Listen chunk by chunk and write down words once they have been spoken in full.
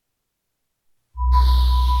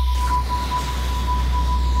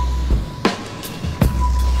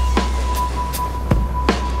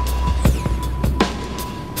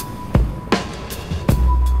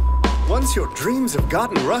Seems your dreams have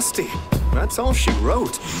gotten rusty. That's all she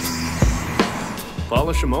wrote.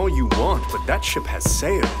 Polish them all you want, but that ship has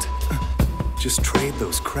sailed. Just trade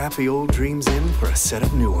those crappy old dreams in for a set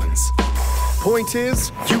of new ones. Point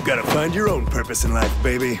is, you gotta find your own purpose in life,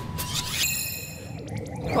 baby.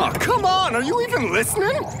 Oh, come on! Are you even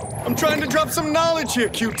listening? I'm trying to drop some knowledge here,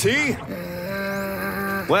 QT.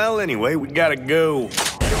 Well, anyway, we gotta go.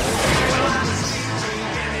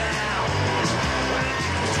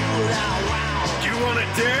 You wanna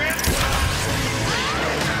dance?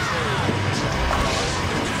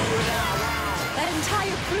 That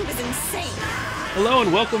entire crew is insane. Hello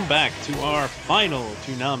and welcome back to our final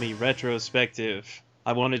Toonami retrospective.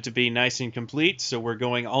 I wanted to be nice and complete, so we're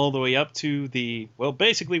going all the way up to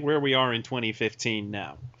basically where we are in 2015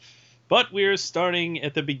 now. But we're starting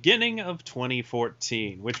at the beginning of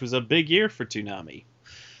 2014, which was a big year for Toonami.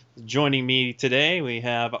 Joining me today, we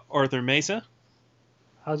have Arthur Mesa.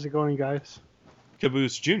 How's it going, guys?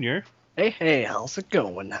 Caboose Jr. Hey, how's it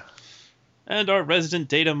going? And our resident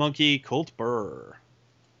data monkey, Colt Burr.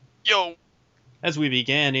 Yo! As we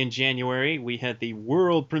began in January, we had the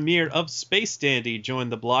world premiere of Space Dandy join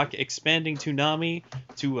the block, expanding Toonami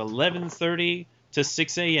to 11:30 to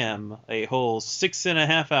 6 a.m., a whole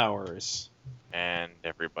 6.5 hours. And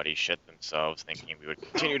everybody shit themselves thinking we would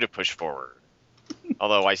continue to push forward.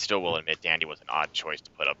 Although I still will admit Dandy was an odd choice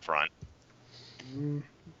to put up front.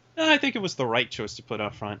 I think it was the right choice to put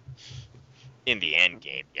up front. In the end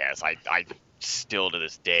game, yes. I still to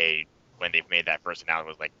this day, when they've made that first announcement,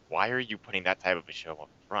 was like, why are you putting that type of a show up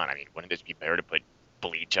front? I mean, wouldn't it be better to put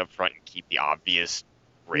Bleach up front and keep the obvious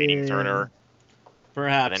ratings earner?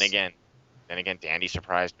 Perhaps. But then again, Dandy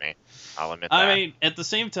surprised me. I'll admit that. I mean, at the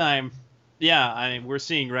same time, we're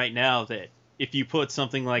seeing right now that if you put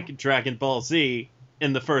something like Dragon Ball Z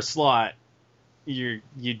in the first slot, you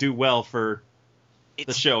do well for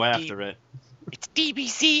the show after it. It's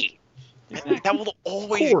DBZ! That will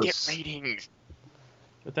always get ratings.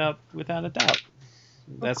 Without a doubt.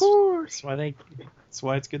 Of course. That's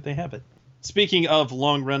why it's good they have it. Speaking of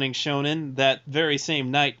long-running shonen, that very same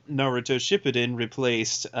night Naruto Shippuden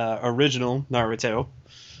replaced original Naruto,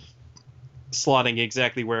 slotting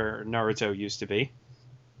exactly where Naruto used to be.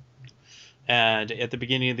 And at the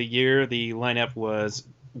beginning of the year, the lineup was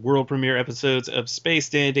world premiere episodes of Space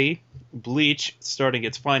Dandy, Bleach starting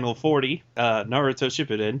its final 40, Naruto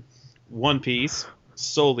Shippuden, One Piece,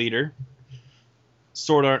 Soul Eater,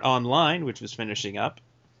 Sword Art Online, which was finishing up,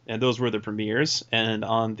 and those were the premieres. And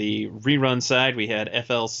on the rerun side, we had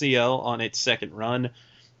FLCL on its second run.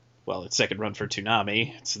 Well, its second run for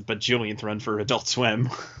Toonami. It's the bajillionth run for Adult Swim.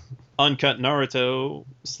 Uncut Naruto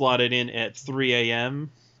slotted in at 3 a.m.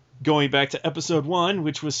 Going back to episode 1,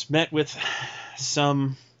 which was met with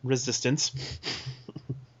some resistance.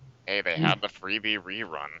 Hey, they had the freebie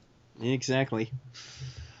rerun. Exactly.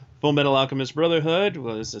 Full Metal Alchemist Brotherhood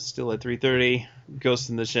was still at 3:30.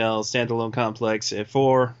 Ghost in the Shell Standalone Complex at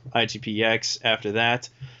 4. IGPX after that.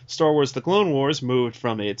 Star Wars The Clone Wars moved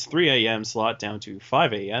from its 3 a.m. slot down to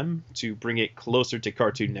 5 a.m. to bring it closer to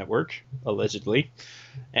Cartoon Network, allegedly.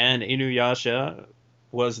 And Inuyasha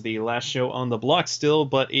was the last show on the block still,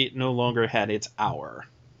 but it no longer had its hour.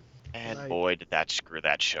 And boy, did that screw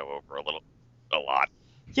that show over a lot.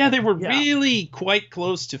 Yeah, they were really quite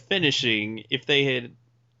close to finishing.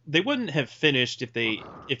 They wouldn't have finished if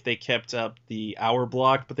they kept up the hour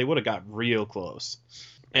block, but they would have got real close.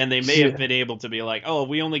 And they may have been able to be like, oh,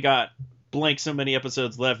 we only got blank so many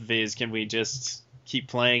episodes left, Viz. Can we just keep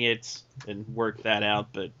playing it and work that out?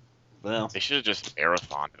 But, well. They should have just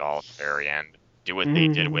marathoned it all at the very end. Do what they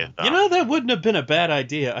did with... that wouldn't have been a bad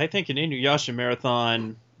idea. I think an Inuyasha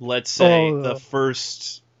marathon, let's say the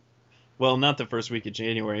first... Well, not the first week of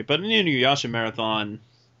January, but an Inuyasha marathon...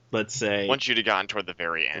 Let's say once you'd have gotten toward the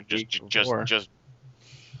very end, just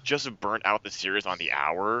burnt out the series on the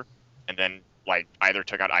hour, and then like either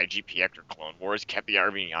took out IGPX or Clone Wars, kept the hour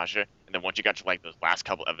of Inuyasha, and then once you got to like those last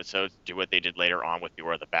couple episodes, do what they did later on with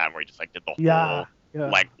Beware the Bat, where you just like did the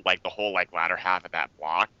whole latter half of that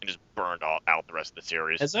block and just burned out the rest of the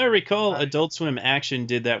series. As I recall, Adult Swim Action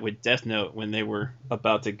did that with Death Note when they were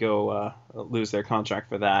about to go lose their contract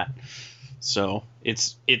for that. So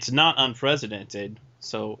it's not unprecedented.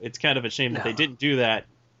 So it's kind of a shame that they didn't do that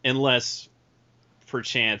unless,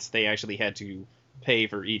 perchance, they actually had to pay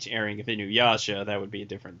for each airing of Inuyasha. That would be a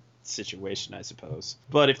different situation, I suppose.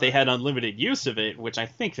 But if they had unlimited use of it, which I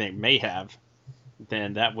think they may have,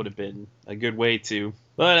 then that would have been a good way to.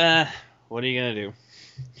 But, what are you going to do?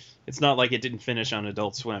 It's not like it didn't finish on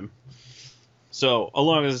Adult Swim. So,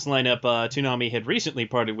 along with this lineup, Toonami had recently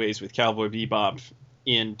parted ways with Cowboy Bebop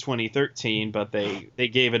in 2013, but they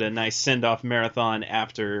gave it a nice send-off marathon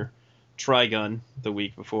after Trigun the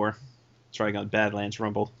week before. Trigun Badlands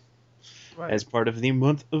Rumble. Right. As part of the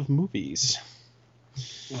month of movies.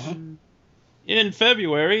 Mhm. In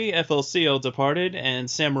February, FLCL departed and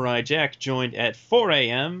Samurai Jack joined at 4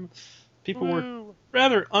 a.m. People were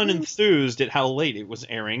rather unenthused at how late it was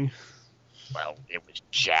airing. Well, it was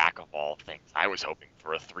Jack of all things. I was hoping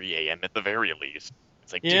for a 3 a.m. at the very least.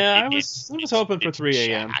 It's like, Yeah, dude, I was hoping for it's 3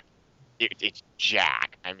 a.m. Jack. It's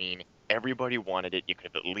Jack. I mean, everybody wanted it. You could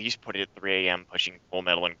have at least put it at 3 a.m., pushing Full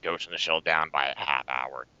Metal and Ghost in the Shell down by a half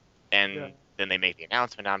hour. And then they make the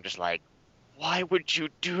announcement, and I'm just like, why would you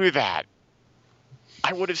do that?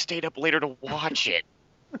 I would have stayed up later to watch it.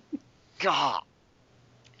 God.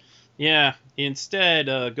 Yeah, instead,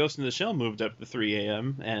 Ghost in the Shell moved up to 3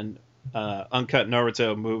 a.m., and Uncut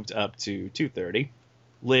Naruto moved up to 2:30.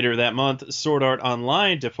 Later that month, Sword Art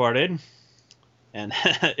Online departed, and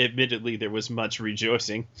admittedly, there was much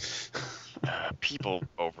rejoicing. People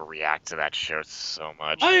overreact to that show so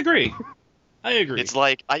much. I agree. It's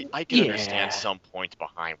like, I can Yeah. understand some points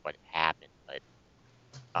behind what happened, but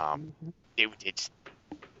it's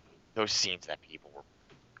those scenes that people were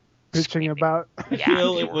Bitching screaming. about. I Yeah,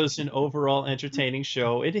 feel they it were- was an overall entertaining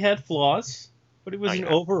show. It had flaws, but it was Oh, an yeah.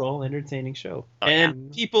 overall entertaining show. Oh,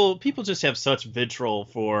 And people just have such vitriol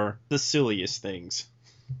for the silliest things.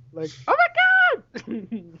 Like, oh my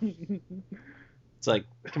god! It's like,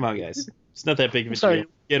 come on, guys. It's not that big of a Sorry. deal.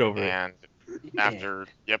 Get over it. And after,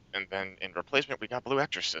 and then in replacement we got Blue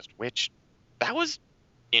Exorcist, which that was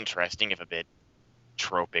interesting, if a bit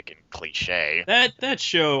tropic and cliche. That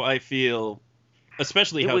show, I feel,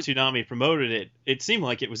 especially It how was- Toonami promoted it seemed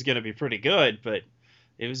like it was going to be pretty good, but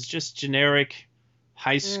it was just generic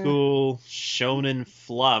high school shonen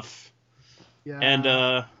fluff. Yeah.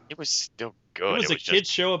 And It was still it good. was a just, kid's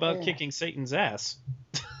show about Yeah. kicking Satan's ass.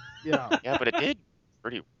 yeah. Yeah, but it did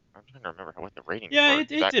pretty. I'm trying to remember what the rating. Yeah, were. it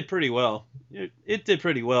That- did pretty well. It did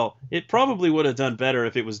pretty well. It probably would have done better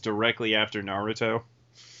if it was directly after Naruto.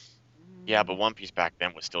 Yeah, but One Piece back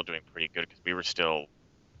then was still doing pretty good because we were still.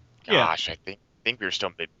 Yeah. Gosh, I think we were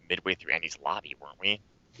still midway through Annie's Lobby, weren't we?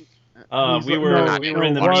 We No, were no, we were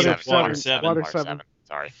in the Water meat of Seven. Water 7. Water Water 7. 7.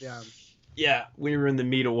 Sorry. Yeah. Yeah, we were in the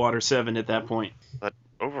meat of Water 7 at that point.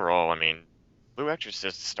 Overall, I mean, Blue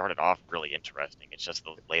Exorcist started off really interesting. It's just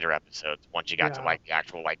the later episodes. Once you got to Yeah. like the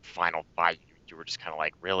actual like final fight, you were just kind of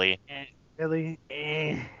like, really? Really?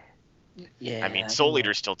 Yeah. I mean, Soul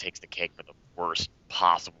Eater still takes the cake for the worst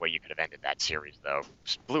possible way you could have ended that series, though.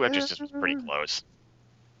 Blue Exorcist was pretty close.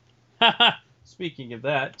 Speaking of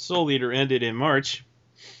that, Soul Eater ended in March,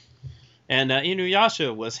 and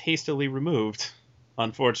Inuyasha was hastily removed,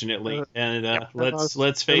 unfortunately. And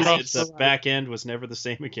let's face it, the back end was never the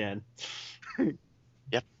same again.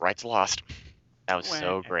 Yep, rights lost. That was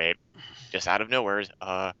so great. Just out of nowhere,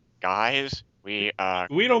 guys, we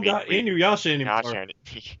don't got Inuyasha anymore.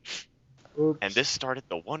 Oops. And this started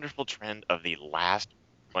the wonderful trend of the last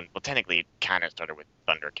one. Well, technically, it kind of started with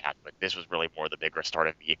Thundercats, but this was really more the bigger start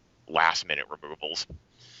of the last-minute removals.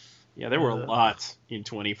 Yeah, there were a lot in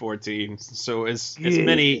 2014. So as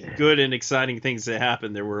many good and exciting things that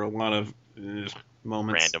happened, there were a lot of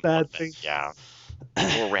moments. Random Bad what the- things. yeah.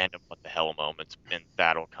 More random what the hell moments, and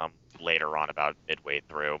that'll come later on about midway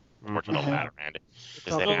through, or to the Mhm. latter end.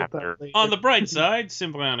 Because Talk then about that after, later. On the bright side,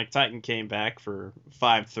 Symbionic Titan came back for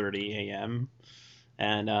 5:30 a.m.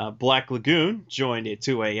 and Black Lagoon joined at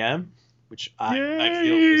 2 a.m., which I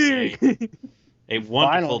feel was a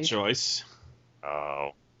wonderful Finally. choice.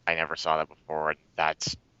 oh, I never saw that before, and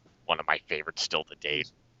that's one of my favorites still to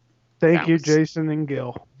date. Thank that you, was- Jason and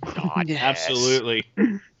Gil. God, yes. Absolutely.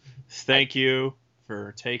 Thank you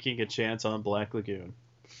for taking a chance on Black Lagoon.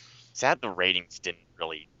 Sad the ratings didn't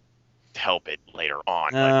really help it later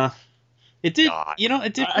on. But It did, God.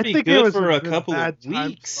 it did I pretty think it good was for a a couple of bad time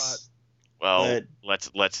weeks. spot. well, but-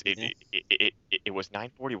 let's Yeah. it was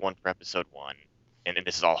 941 for episode 1, and then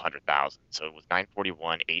this is all 100,000. So it was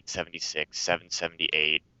 941, 876,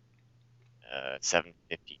 778,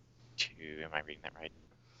 752. Am I reading that right?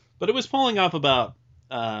 But it was pulling off about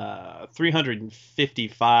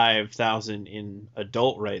 355,000 in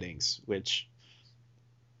adult ratings, which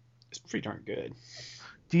is pretty darn good.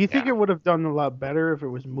 Do you think Yeah. it would have done a lot better if it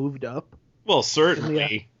was moved up? Well,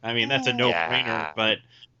 certainly. I mean, that's a no-brainer, Yeah. but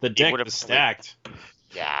the deck would've was stacked.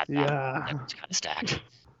 Yeah, Yeah. that was kind of stacked.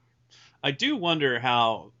 I do wonder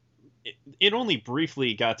how it only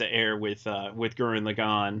briefly got to air with Gurren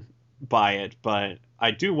Lagann by it, but I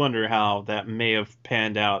do wonder how that may have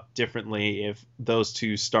panned out differently if those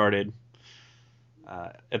two started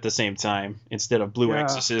at the same time instead of Blue Yeah.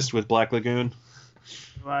 Exorcist with Black Lagoon.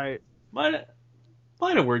 Right. Might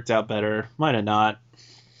have worked out better. Might have not.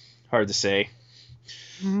 Hard to say.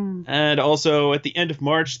 And also, at the end of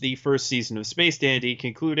March, the first season of Space Dandy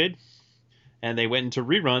concluded, and they went into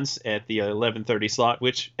reruns at the 11:30 slot,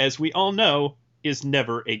 which, as we all know, is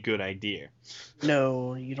never a good idea.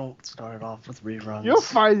 No, you don't start off with reruns. You'll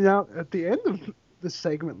find out at the end of the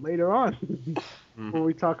segment later on when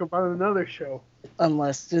we talk about another show.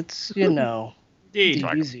 Unless it's, you know, Indeed.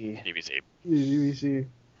 DBZ. DBZ. BBC.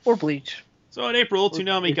 Or Bleach. So in April,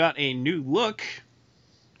 Toonami got a new look,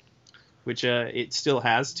 which it still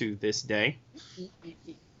has to this day.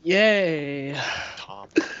 Yay. Tom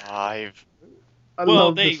 5. I Well,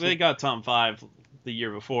 love they this. got Tom 5 the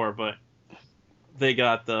year before, but they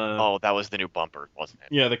got the Oh, that was the new bumper, wasn't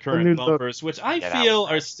it? the current new look. bumpers, which I Yeah, that feel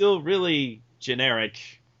was are nice. still really generic.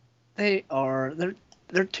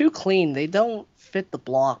 They're too clean. They don't fit the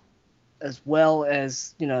block as well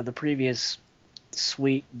as, you know, the previous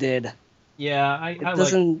suite did. Yeah, I like the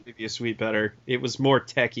doesn't- previous suite better. It was more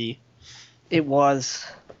techy. It was.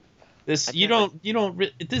 This I you can't- don't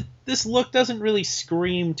this look doesn't really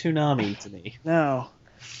scream Toonami to me. No.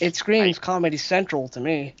 It screams Comedy Central to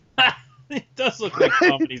me. It does look like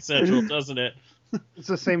Comedy Central, doesn't it? It's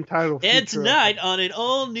the same title. And feature. tonight on an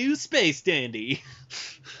all-new Space Dandy.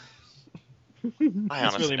 I It's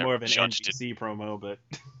honestly really never more of an judged it. NBC promo, but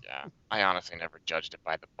Yeah, I honestly never judged it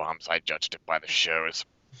by the bumps. I judged it by the shows.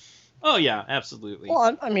 oh yeah, absolutely.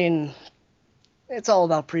 Well, I mean, it's all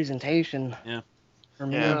about presentation. Yeah. For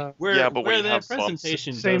me. Yeah. Where Yeah, but when where you that have bumps-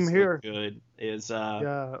 presentation Same does here. look good is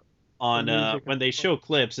Yeah. on the music when and they stuff. show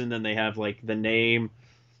clips and then they have like the name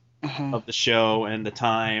Mhm. of the show and the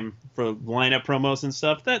time for lineup promos and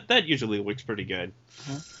stuff. That usually looks pretty good.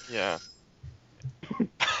 Yeah.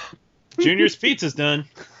 Junior's pizza's done.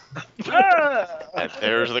 And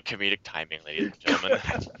there's the comedic timing, ladies and gentlemen.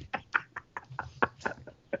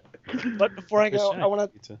 But before I go, Chris I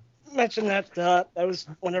want Pizza. to mention that that was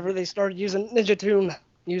whenever they started using Ninja Tune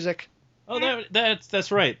music. Oh,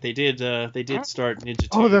 that's right. They did start Ninja Tune.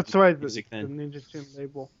 Oh, that's right. The, music the then. Ninja Tune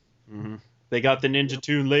label. Hmm They got the Ninja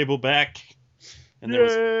Tune label back, and there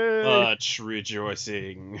was Yay! much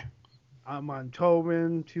rejoicing. I'm on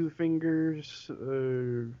Tobin, Two Fingers,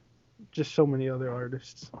 just so many other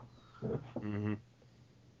artists. Hmm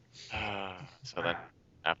So then,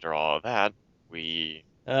 after all of that, we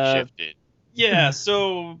Uh, shifted. yeah,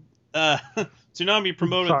 so Toonami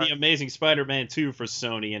promoted Sorry. the Amazing Spider-Man 2 for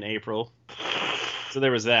Sony in April, so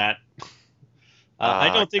there was that. I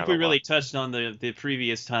don't think we kinda really touched on the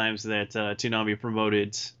previous times that Toonami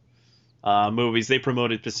promoted movies. They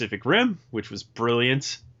promoted Pacific Rim, which was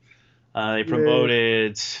brilliant. They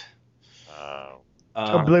promoted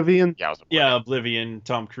Oblivion. Yeah, I was yeah, Oblivion,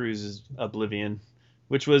 Tom Cruise's Oblivion,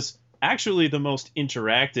 which was actually the most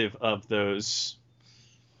interactive of those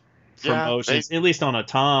Yeah, promotions, at least on a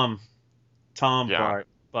Tom Yeah. part.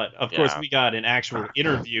 But of course, Yeah. we got an actual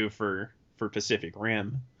interview for Pacific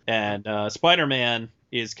Rim, and Spider-Man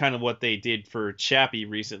is kind of what they did for Chappie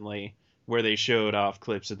recently, where they showed off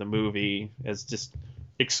clips of the movie as just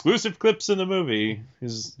exclusive clips in the movie.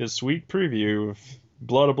 Is a sweet preview of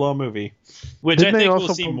blah blah blah movie, which Didn't I they think we'll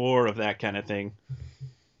also see prom- more of that kind of thing.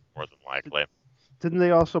 more than likely. Didn't they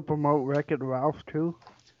also promote Wreck-It Ralph too?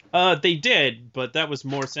 They did, but that was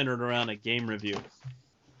more centered around a game review.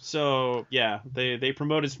 So yeah, they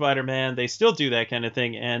promoted Spider-Man. They still do that kind of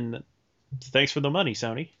thing, and thanks for the money,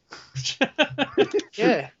 Sony.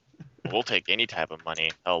 Yeah. We'll take any type of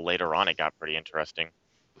money. Hell, later on it got pretty interesting.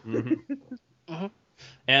 Mhm. Mhm.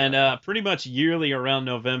 And pretty much yearly around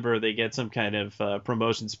November, they get some kind of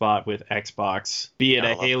promotion spot with Xbox, be it Yeah,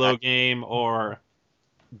 I a love Halo that. game or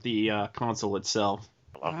the console itself.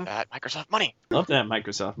 I love Mhm. that. Microsoft money. Love that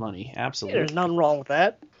Microsoft money, There's absolutely. nothing wrong with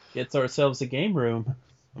that. Gets ourselves a game room,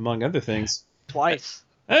 among other things. Twice.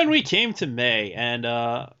 And we came to May, and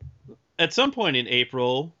at some point in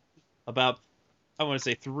April, about, I want to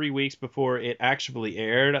say 3 weeks before it actually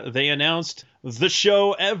aired, they announced the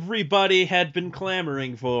show everybody had been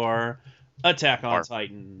clamoring for, Attack on Mark.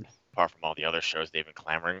 Titan. Apart from all the other shows they've been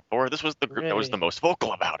clamoring for, this was the group that was Really? the most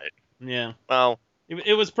vocal about it. Yeah, Well,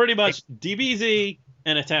 it was pretty much DBZ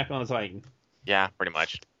and Attack on Titan. yeah, pretty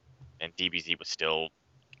much. And DBZ was still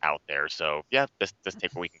out there, so yeah, let's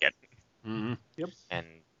take what we can get. hmm And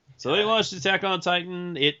So they launched Attack on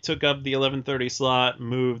Titan. It took up the 11:30 slot,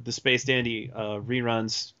 moved the Space Dandy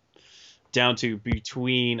reruns down to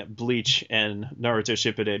between Bleach and Naruto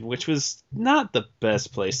Shippuden, which was not the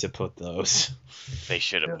best place to put those. they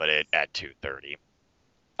should have put it at 2:30.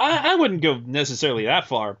 I wouldn't go necessarily that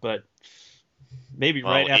far, but maybe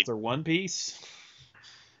Well, right it- after One Piece,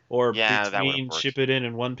 or Yeah, that would've between worked. Shippuden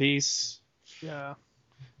and One Piece. Yeah.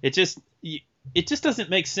 It just it just doesn't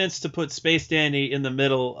make sense to put Space Dandy in the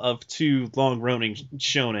middle of two long-running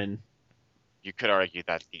shonen. You could argue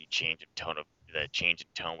that the change in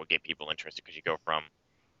tone would get people interested because you go from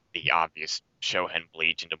the obvious Shonen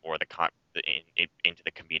Bleach into more into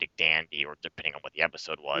the comedic dandy, or depending on what the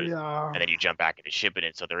episode was, Yeah. and then you jump back into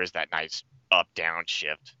Shippuden, so there is that nice up-down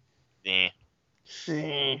shift.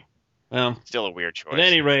 Well, Still a weird choice. at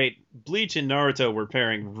any rate, Bleach and Naruto were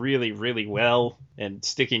pairing really, really well, and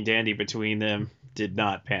sticking Dandy between them did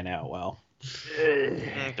not pan out well.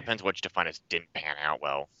 Depends what you define as didn't pan out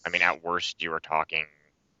well. I mean, at worst, you were talking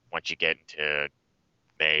once you get into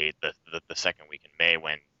May, the second week in May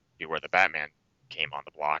when Beware the Batman came on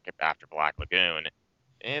the block after Black Lagoon,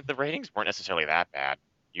 and the ratings weren't necessarily that bad.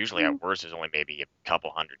 Usually, at worst, there's only maybe a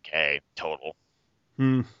couple 100K total.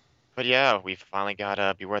 But yeah, we finally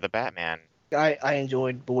got Beware the Batman. I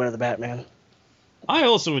enjoyed Beware the Batman. I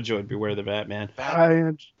also enjoyed Beware the Batman.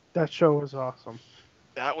 That show was awesome.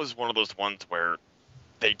 That was one of those ones where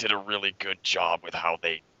they did a really good job with how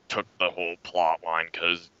they took the whole plot line,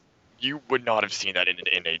 because you would not have seen that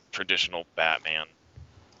in a traditional Batman.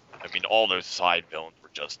 I mean, all those side villains were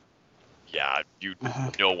just,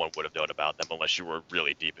 no one would have known about them unless you were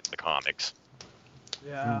really deep into the comics.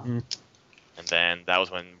 Yeah. Mm-hmm. And then that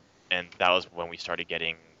was when we started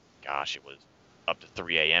getting, it was up to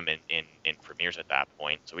 3 a.m. in premieres at that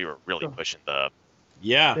point. So we were really pushing the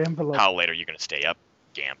envelope. how late are you going to stay up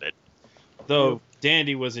gambit. Though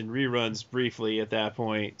Dandy was in reruns briefly at that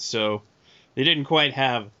point, so they didn't quite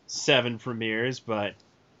have 7 premieres, but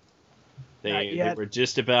they were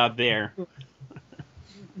just about there.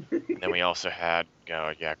 And then we also had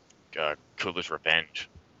Cooler's Revenge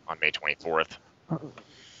on May 24th.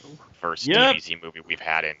 First DBZ movie we've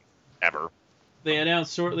had in ever. They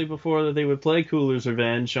announced shortly before that they would play Cooler's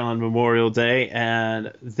Revenge on Memorial Day,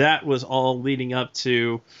 and that was all leading up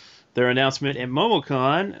to their announcement at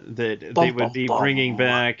MomoCon that they would be bringing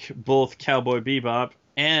back both Cowboy Bebop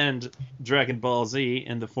and Dragon Ball Z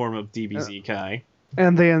in the form of DBZ Kai.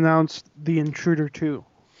 And they announced The Intruder 2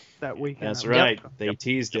 that weekend. That's right. They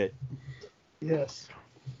teased it. Yes.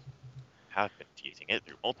 Have been teasing it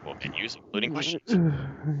through multiple venues, including questions.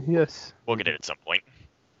 Yes. We'll get it at some point.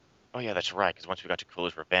 Oh yeah, that's right. Because once we got to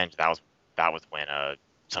Cooler's Revenge, that was when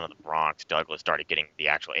Son of the Bronx, Douglas, started getting the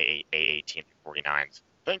actual A18 through 49s.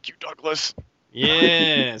 Thank you, Douglas.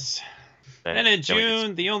 Yes. And in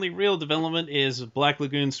June, the only real development is Black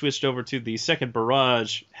Lagoon switched over to the second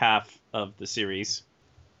Barrage half of the series.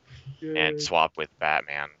 And swapped with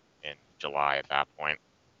Batman in July at that point.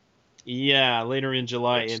 Yeah, later in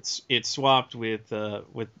July, it swapped with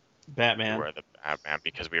Batman. Where the Batman,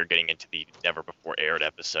 because we were getting into the never before aired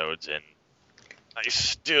episodes, and I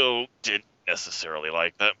still didn't necessarily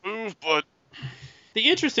like that move, but the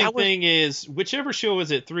interesting thing is, whichever show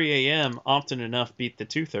was at 3 a.m. often enough beat the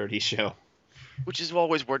 2:30 show. Which is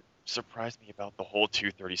always what surprised me about the whole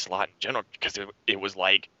 2:30 slot in general, because it was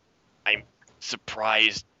like, I'm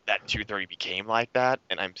surprised that 2:30 became like that,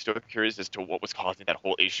 and I'm still curious as to what was causing that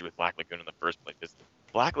whole issue with Black Lagoon in the first place, because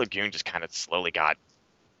Black Lagoon just kind of slowly got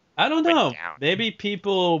I don't know. Down. Maybe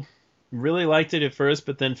people really liked it at first,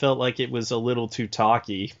 but then felt like it was a little too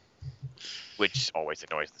talky. Which always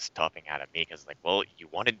annoys the stuffing out of me, because like, well, you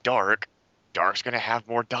wanted Dark. Dark's gonna have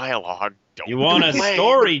more dialogue. You want a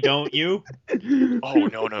story, don't you? Oh,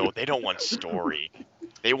 no, they don't want story.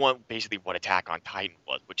 They want basically what Attack on Titan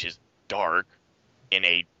was, which is dark in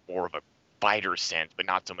a more of a fighter sense, but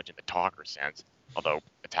not so much in the talker sense. Although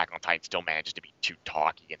Attack on Titan still manages to be too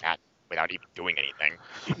talky in that without even doing anything.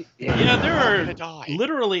 Yeah, there are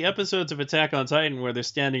literally episodes of Attack on Titan where they're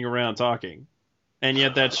standing around talking. And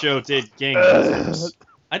yet that show did gangbusters.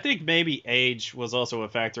 I think maybe age was also a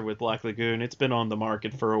factor with Black Lagoon. It's been on the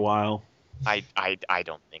market for a while. I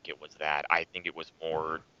don't think it was that. I think it was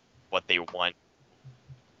more what they want.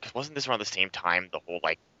 Because wasn't this around the same time the whole,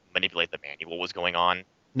 like, manipulate the manual was going on?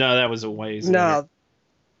 No, that was a ways No.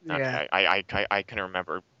 later. Okay. Yeah. I couldn't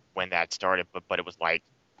remember when that started, but it was like,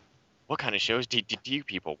 what kind of shows do you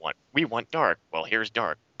people want? We want Dark. Well, here's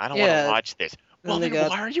Dark. I don't want to watch this. Well, then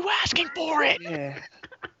why are you asking for it? Yeah.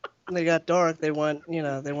 They got Dark. They went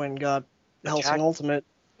and got Hellsing Ultimate.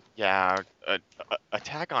 Yeah,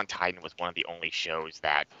 Attack on Titan was one of the only shows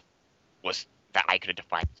that I could have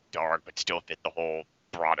defined as dark, but still fit the whole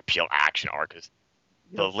broad appeal action arc. Because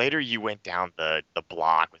the later you went down the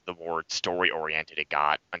block, with the more story oriented it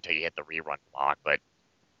got until you hit the rerun block. But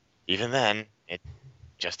even then,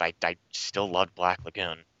 I still loved Black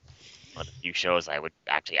Lagoon. One of the few shows I would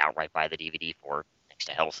actually outright buy the DVD for, next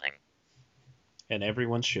to Hellsing. And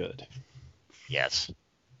everyone should. Yes.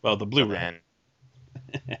 Well, the Blu-ray.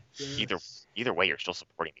 Either way, you're still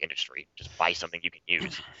supporting the industry. Just buy something you can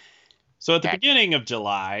use. So at the beginning of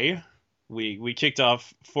July, we kicked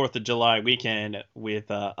off 4th of July weekend with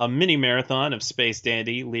a mini marathon of Space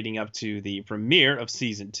Dandy leading up to the premiere of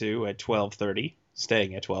Season 2 at 12:30,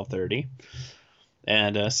 staying at 12:30.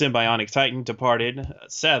 And Symbionic Titan departed,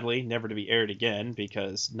 sadly, never to be aired again,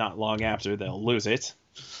 because not long after they'll lose it.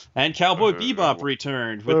 And Cowboy Bebop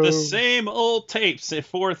returned with the same old tapes at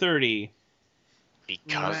 4:30.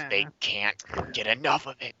 Because they can't get enough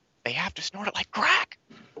of it. They have to snort it like crack.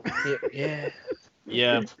 Yeah.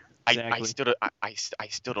 Yeah, exactly. I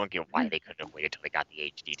still don't get why they couldn't have waited till they got the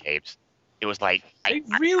HD tapes. It was like They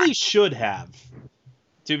really should have.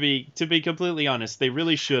 To be completely honest, they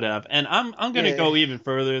really should have. And I'm going to go even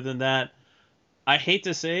further than that. I hate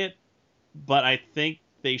to say it, but I think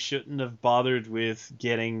they shouldn't have bothered with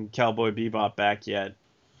getting Cowboy Bebop back yet.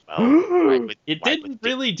 Well, It didn't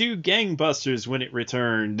really do gangbusters when it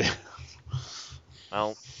returned.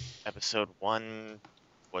 Well, episode 1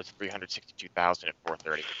 was 362,000 at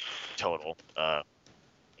 4:30 total.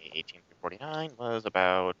 18 through 49 was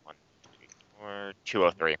about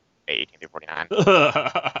 203. 18 through 49.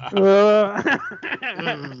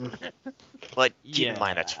 But keep in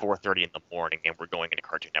mind that's 4:30 in the morning, and we're going into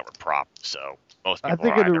Cartoon Network prop, so most people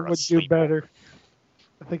are either asleep. Better.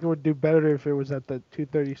 I think it would do better if it was at the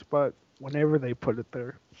 2:30 spot whenever they put it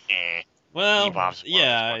there. Well, Bebop's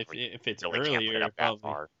yeah, if it's really can't put it earlier, up that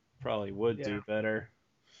far. probably would do better.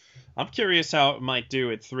 I'm curious how it might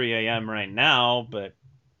do at 3 a.m. right now, but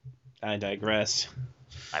I digress.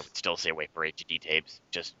 I would still say wait for HD tapes.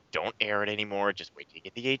 Just don't air it anymore. Just wait till you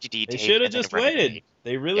get the HD They tape. should have just waited.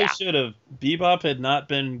 They really should have. Bebop had not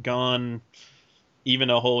been gone even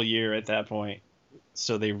a whole year at that point,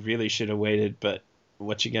 so they really should have waited. But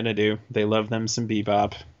what you gonna do? They love them some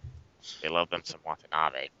Bebop. They love them some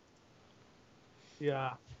Watanabe.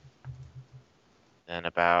 Yeah. Then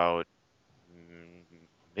about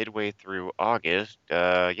midway through August,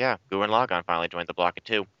 Gurren Lagann finally joined the block at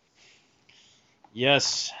 2.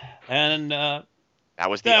 Yes, and that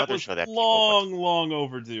was the other show that long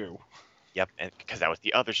overdue. Yep, and because that was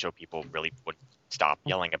the other show people really wouldn't stop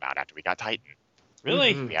yelling about after we got Titan.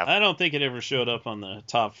 Really? Mm-hmm. I don't think it ever showed up on the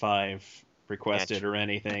top 5 requested or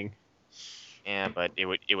anything. Yeah, but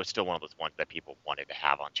it was still one of those ones that people wanted to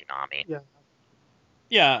have on Toonami. Yeah.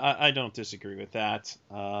 Yeah, I don't disagree with that.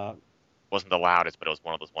 Wasn't the loudest, but it was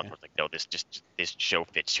one of those ones where it's like, no, this show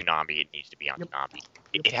fits Toonami. It needs to be on Toonami.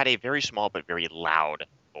 It had a very small but very loud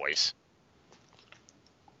voice.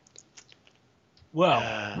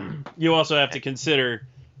 Well, you also have to consider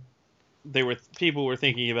people were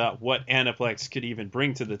thinking about what Aniplex could even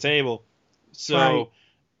bring to the table. So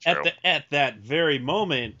at that very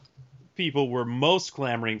moment, people were most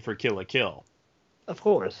clamoring for Kill la Kill. Of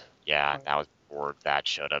course. Yeah, that was before that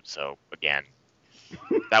showed up. So again,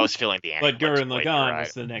 that was filling the Aniplex. But Gurren void, Lagann right?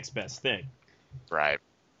 was the next best thing. Right.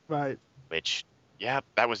 Right. Which, yeah,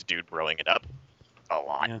 that was dude rolling it up a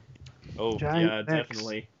lot. Yeah. Oh, Giant yeah, X.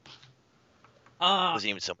 definitely. It wasn't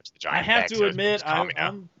even so much the giant. I have X, to admit,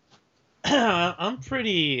 I'm I'm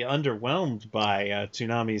pretty underwhelmed by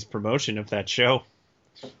Toonami's promotion of that show.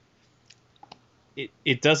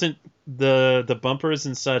 It doesn't the bumpers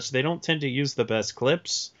and such. They don't tend to use the best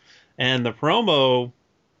clips, and the promo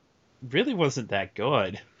really wasn't that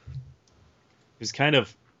good. It was kind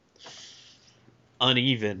of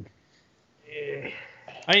uneven.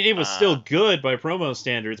 I mean, it was still good by promo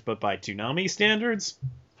standards, but by Toonami standards,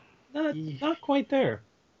 not quite there.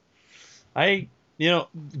 Gurren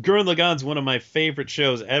Lagann's one of my favorite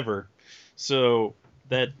shows ever, so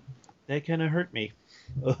that kind of hurt me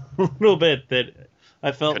a little bit. That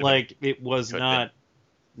I felt like it was not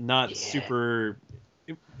super.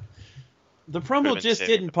 The promo just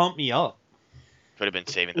didn't pump me up. Could have been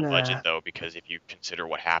saving the budget though, because if you consider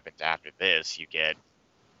what happens after this, you get,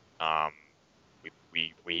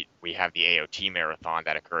 we have the AOT marathon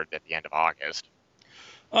that occurred at the end of August.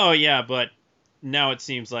 Oh yeah, but now it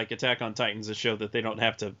seems like Attack on Titan's a show that they don't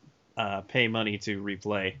have to pay money to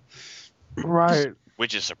replay. Right.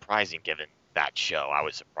 Which is surprising given that show. I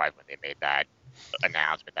was surprised when they made that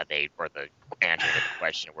announcement that they were the answer to the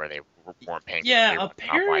question where they weren't paying. Yeah,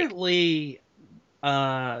 apparently,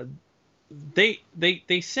 they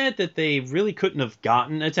said that they really couldn't have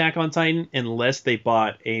gotten Attack on Titan unless they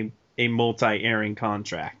bought a multi-airing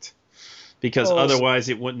contract, because otherwise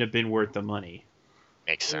it wouldn't have been worth the money.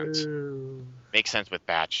 Makes sense. Makes sense with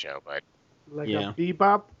that show, but a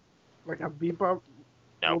Bebop.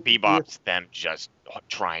 No, Bebop's them just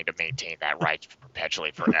trying to maintain that right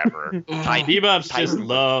perpetually forever. Bebop's just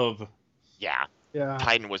love. Yeah, Yeah.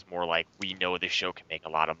 Titan was more like, we know this show can make a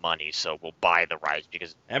lot of money, so we'll buy the rights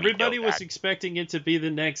because Everybody we know was that. expecting it to be the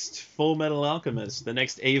next Full Metal Alchemist, the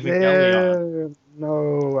next Evangelion. Yeah,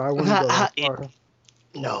 no, I wouldn't go that It- far.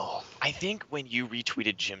 No. I think when you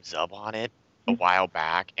retweeted Jim Zub on it a while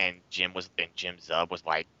back, and Jim Zub was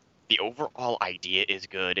like, the overall idea is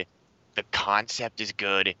good, the concept is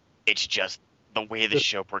good, it's just the way the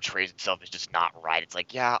show portrays itself is just not right. It's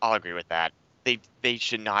like, yeah, I'll agree with that. They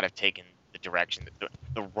should not have taken the direction that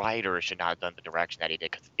the writer should not have done the direction that he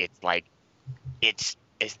did, because it's like it's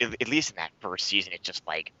at least in that first season, it's just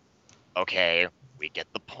like, okay, we get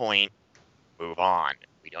the point, move on.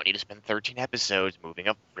 We don't need to spend 13 episodes moving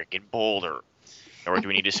a freaking boulder. Nor do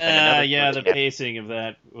we need to spend another. Yeah, the 13 pacing of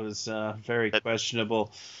that was very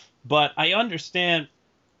questionable. But I understand,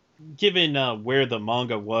 given where the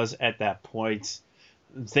manga was at that point,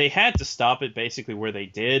 they had to stop it basically where they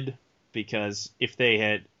did, because if they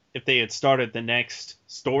had started the next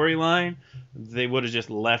storyline, they would have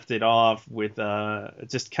just left it off with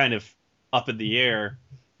just kind of up in the air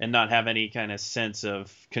and not have any kind of sense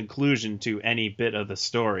of conclusion to any bit of the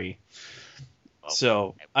story.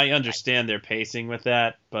 So I understand their pacing with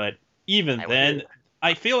that, but even then,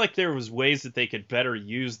 I feel like there was ways that they could better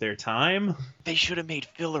use their time. They should have made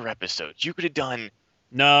filler episodes. You could have done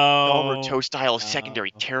No, Naruto style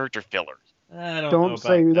secondary character fillers. I don't know Don't about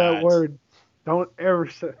say that word. Don't ever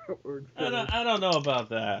say that word. I don't know about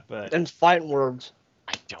that, but And fighting words.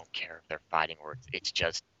 I don't care if they're fighting words. It's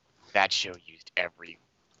just that show used every.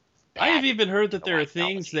 I have bad even heard that in the there are life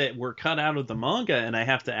things knowledge. that were cut out of the manga, and I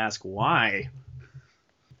have to ask why.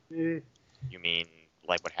 Eh, You mean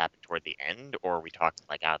like what happened toward the end, or are we talking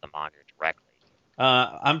like out of the manga directly?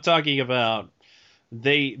 I'm talking about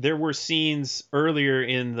there were scenes earlier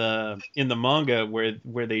in the manga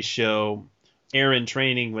where they show Eren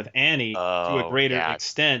training with Annie to a Oh, greater yeah.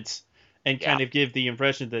 extent and Yeah. kind of give the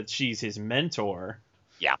impression that she's his mentor.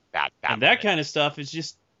 Yeah, that And that kind of stuff is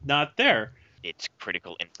just not there. It's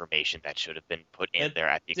critical information that should have been put in It there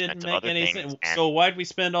at the Didn't expense of make other any things. sense. And So why'd we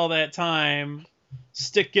spend all that time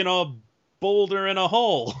sticking a boulder in a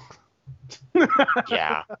hole?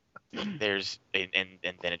 yeah, there's and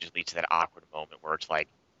then it just leads to that awkward moment where it's like,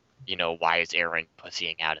 why is Aaron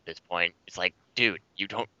pussying out at this point? It's like, dude, you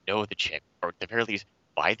don't know the chick, or at the very least,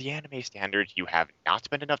 by the anime standards, you have not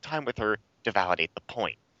spent enough time with her to validate the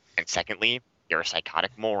point. And secondly, you're a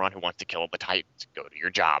psychotic moron who wants to kill the Titans. Go do your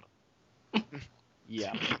job.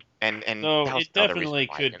 Yeah. And So that was it another definitely reason why I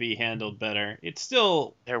could didn't- be handled better. It's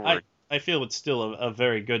still There were I feel it's still a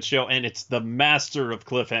very good show, and it's the master of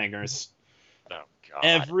cliffhangers. oh god,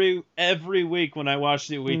 Every week when I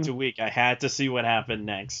watched it week to week, I had to see what happened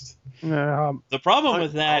next. yeah, The problem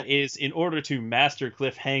with that is, in order to master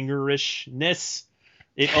cliffhangerishness,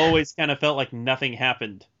 it always kind of felt like nothing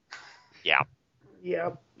happened. yeah.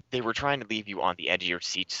 yeah. They were trying to leave you on the edge of your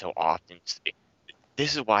seat so often.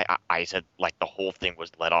 This is why I said like the whole thing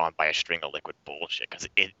was led on by a string of liquid bullshit, because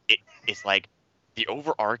it's like the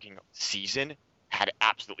overarching season had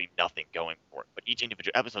absolutely nothing going for it, but each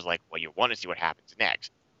individual episode is like, well, you want to see what happens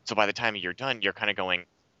next. So by the time you're done, you're kind of going,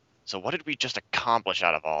 so what did we just accomplish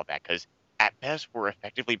out of all that? Because at best, we're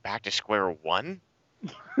effectively back to square one.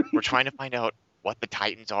 We're trying to find out what the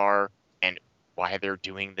Titans are and why they're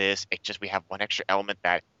doing this. It's just we have one extra element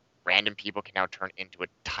that random people can now turn into a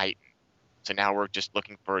Titan. So now we're just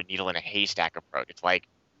looking for a needle in a haystack approach. It's like,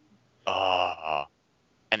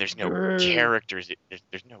 and there's no characters.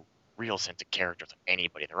 There's no real sense of characters of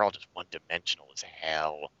anybody. They're all just one-dimensional as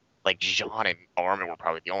hell. Like Jean and Armin were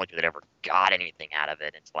probably the only two that ever got anything out of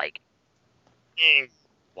it. It's like,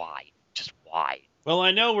 why? Just why? Well,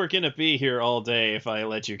 I know we're going to be here all day if I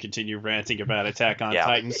let you continue ranting about Attack on Yeah.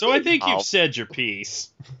 Titan, so I think I'll- you've said your piece.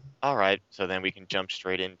 All right, so then we can jump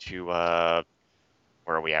straight into where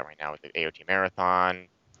are we at right now with the AOT Marathon?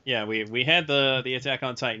 Yeah, we had the Attack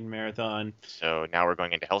on Titan marathon. So now we're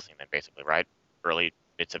going into Hellsing then, basically, right? Early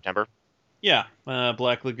mid-September. Yeah,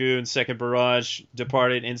 Black Lagoon Second Barrage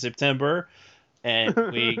departed in September, and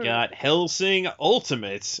we got Hellsing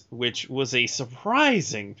Ultimate, which was a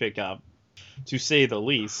surprising pickup, to say the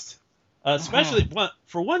least. Especially,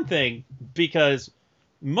 for one thing, because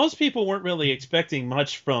most people weren't really expecting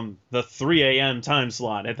much from the 3 a.m. time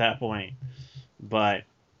slot at that point. But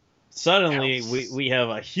suddenly, we have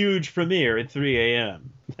a huge premiere at 3 a.m.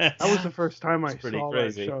 That was the first time I pretty saw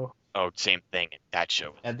crazy. that show. Oh, same thing. That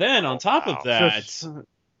show. And then, on top of that... Just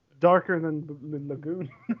darker than the Lagoon.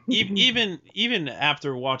 even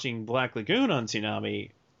after watching Black Lagoon on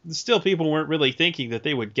Toonami, still people weren't really thinking that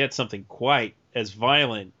they would get something quite as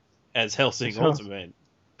violent as Hellsing Ultimate.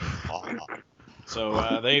 Oh,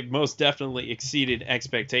 So they most definitely exceeded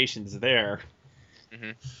expectations there.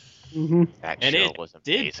 That And show it was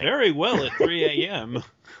did amazing. very well at 3 a.m.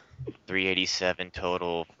 387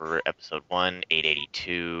 total for episode 1,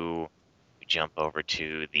 882. We jump over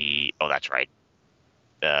to the. Oh, that's right.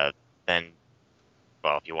 Then,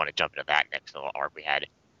 well, if you want to jump into that next little arc, we had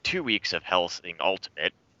 2 weeks of Hellsing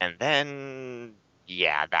Ultimate, and then,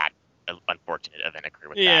 yeah, that unfortunate event occurred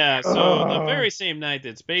with Yeah, Batman. so the very same night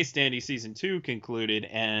that Space Dandy Season 2 concluded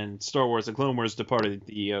and Star Wars The Clone Wars departed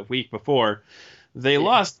the week before, they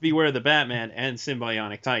lost Beware the Batman and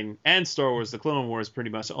Symbionic Titan and Star Wars The Clone Wars pretty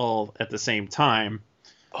much all at the same time.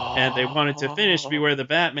 And they wanted to finish Beware the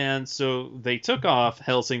Batman, so they took off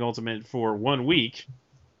Hellsing Ultimate for 1 week,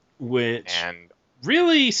 which And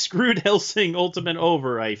really screwed Hellsing Ultimate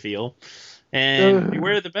over, I feel. And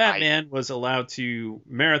Beware the Batman was allowed to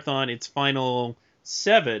marathon its final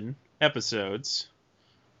 7 episodes.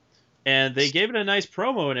 And they gave it a nice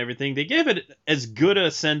promo and everything. They gave it as good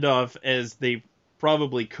a send-off as they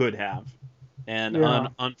probably could have. And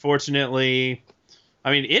unfortunately,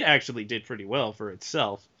 I mean, it actually did pretty well for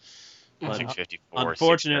itself. But 654,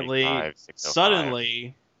 unfortunately, 635, 605.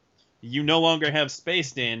 suddenly, you no longer have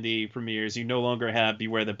Space Dandy premieres. You no longer have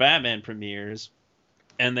Beware the Batman premieres.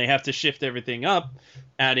 And they have to shift everything up,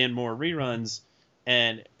 add in more reruns,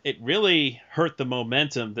 and it really hurt the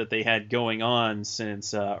momentum that they had going on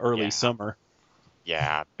since early summer.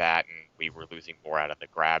 Yeah, that and we were losing more out of the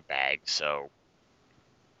grab bag, so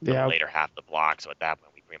the later half of the block. So at that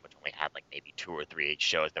point, we pretty much only had like maybe 2 or 3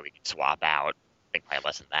 shows that we could swap out. I think probably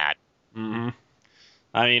less than that. Mm-hmm.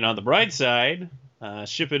 I mean, on the bright side,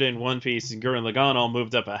 Shippuden, One Piece, and Gurren Lagann all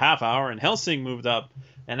moved up a half hour, and Hellsing moved up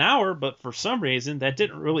an hour, but for some reason, that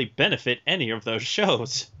didn't really benefit any of those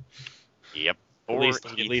shows. Yep. At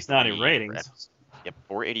least not in ratings. Yep,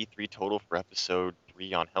 483 total for episode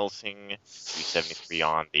 3 on Hellsing, 373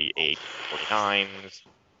 on the 849s.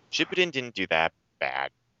 Shippuden didn't do that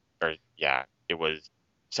bad. It was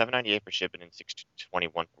 798 for Shippuden,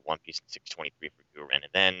 621 for One Piece, and 623 for Gurren.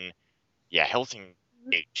 And then, Hellsing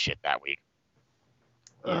ate shit that week.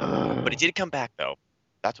 But it did come back, though.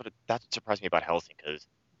 That's what surprised me about Hellsing, because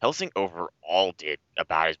Hellsing overall did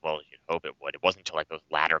about as well as you'd hope it would. It wasn't until like those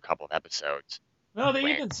latter couple of episodes. No, they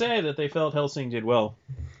even say that they felt Hellsing did well.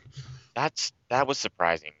 That was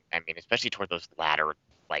surprising. I mean, especially toward those latter,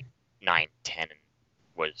 like 9, 10,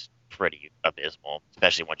 was pretty abysmal.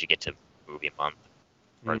 Especially once you get to movie month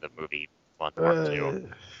or the movie month part 2.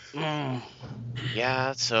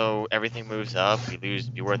 Yeah, so everything moves up. We lose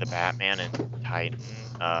Beware the Batman and Titan.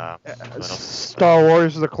 Star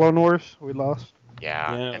Wars, The Clone Wars, we lost.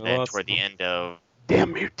 Yeah, and then toward the end of...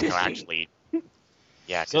 Damn you, Disney. No, actually...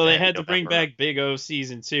 Yeah, so they had to bring back Big O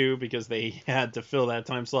Season 2 because they had to fill that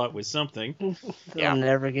time slot with something. They'll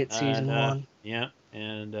never get Season 1. Yeah,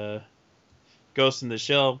 and Ghost in the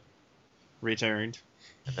Shell returned.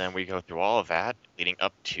 And then we go through all of that leading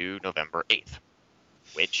up to November 8th,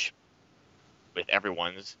 which, with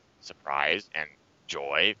everyone's surprise and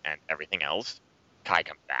joy and everything else, Kai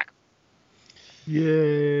comes back.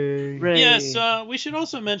 Yay. Yes, we should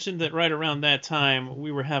also mention that right around that time,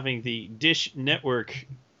 we were having the Dish Network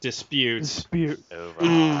disputes. Which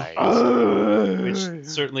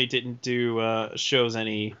certainly didn't do shows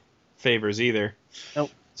any favors either. Nope.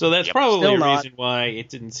 So that's probably the reason why it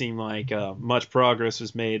didn't seem like much progress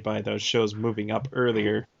was made by those shows moving up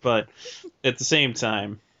earlier. But at the same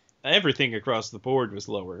time, everything across the board was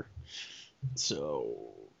lower. So...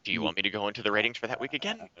 Do you want me to go into the ratings for that week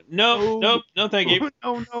again? No, thank you.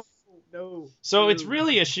 No. So it's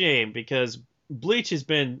really a shame because Bleach has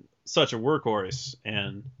been such a workhorse,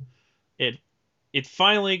 and it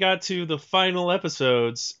finally got to the final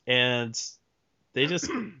episodes, and they just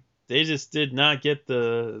did not get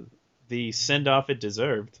the send off it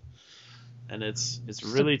deserved, and it's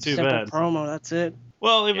really too bad. Promo, that's it.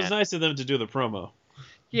 Well, it was nice of them to do the promo.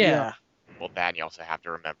 Yeah. Well, that, you also have to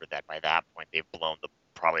remember that by that point they've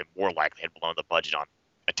probably more likely had blown the budget on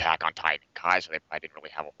Attack on Titan and Kai, so they probably didn't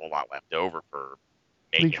really have a whole lot left over for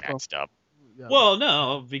making that stuff. Yeah. Well,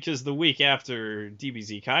 no, because the week after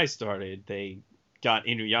DBZ Kai started, they got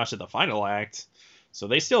Inuyasha the final act, so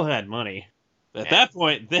they still had money. At that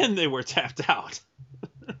point, then they were tapped out.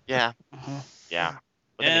 Yeah.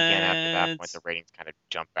 But then again, after that point, the ratings kind of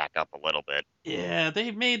jumped back up a little bit. Yeah,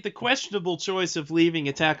 they made the questionable choice of leaving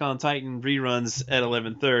Attack on Titan reruns at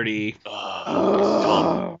 11:30.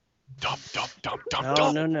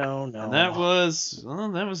 Dumb. No. And that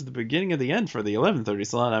was the beginning of the end for the 11:30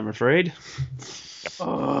 slot, I'm afraid.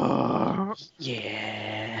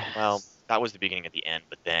 Yeah. Well, that was the beginning of the end,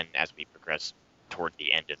 but then as we progress toward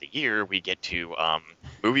the end of the year, we get to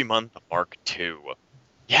Movie Month Mark II.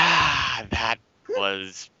 Yeah, that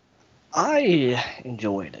was I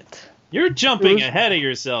enjoyed it. You're jumping It was- ahead of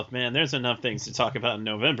yourself, man. There's enough things to talk about in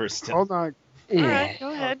November still. Hold on. Yeah. Alright,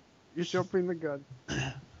 go ahead. You're jumping the gun.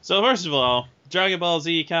 So first of all, Dragon Ball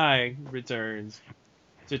Z Kai returns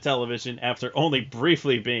to television after only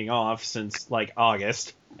briefly being off since like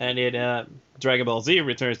August, and Dragon Ball Z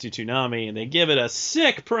returns to Toonami, and they give it a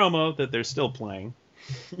sick promo that they're still playing.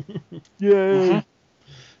 Yay.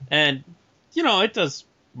 And it does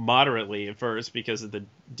moderately at first because of the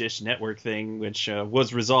Dish Network thing, which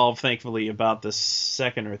was resolved thankfully about the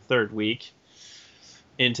second or third week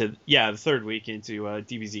into the third week into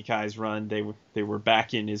DBZ Kai's run. They were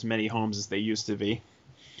back in as many homes as they used to be.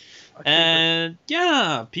 And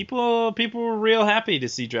yeah, people were real happy to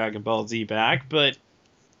see Dragon Ball Z back, but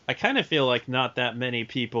I kind of feel like not that many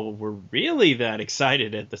people were really that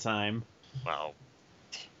excited at the time. Well,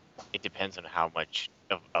 it depends on how much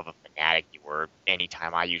of a fanatic you were.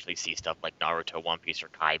 Anytime I usually see stuff like Naruto, One Piece, or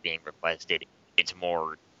Kai being requested, it's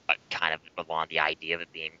more kind of along the idea of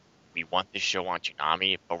it being, we want this show on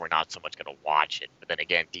Toonami, but we're not so much going to watch it. But then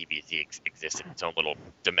again, DBZ exists in its own little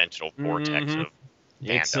dimensional vortex Mhm. of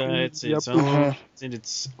It's fandom. it's Yep. it's in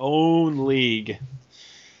its own league.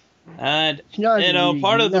 And Not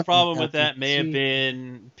part of the nothing problem with about that may have DBZ.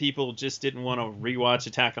 been people just didn't want to rewatch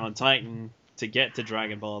Attack on Titan to get to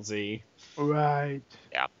Dragon Ball Z, Right.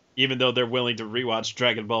 even though they're willing to rewatch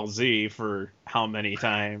Dragon Ball Z for how many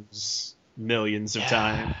times? Millions of Yeah.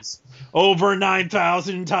 times. Over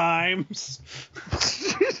 9,000 times.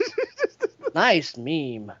 Nice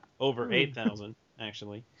meme. Over 8,000,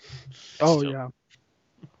 actually. Oh, So, yeah.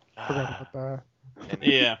 Forgot about that.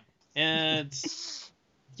 Yeah. And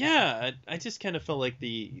yeah, I just kind of felt like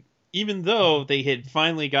even though they had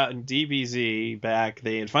finally gotten DBZ back,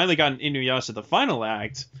 they had finally gotten Inuyasha the final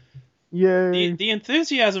act, Yay. the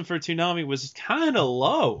enthusiasm for Toonami was kind of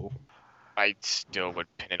low. I still would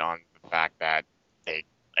pin it on the fact that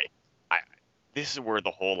this is where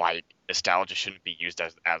the whole like nostalgia shouldn't be used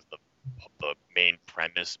as the main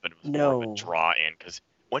premise, but it was more of No. a draw in, because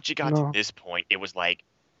once you got No. to this point, it was like,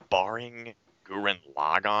 barring Gurren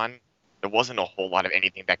Lagann, there wasn't a whole lot of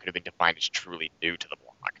anything that could have been defined as truly new to the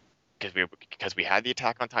block, because we had the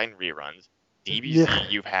Attack on Titan reruns, DBZ, Yeah.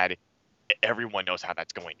 you've had, everyone knows how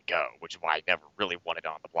that's going to go, which is why I never really wanted it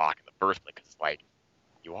on the block in the first place, because it's like,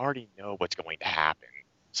 you already know what's going to happen,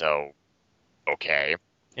 so okay.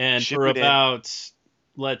 And Ship for it in. about,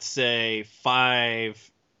 let's say,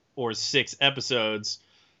 5 or 6 episodes,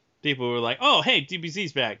 people were like, oh, hey,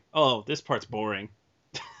 DBZ's back. Oh, this part's boring.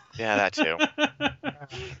 Yeah, that too.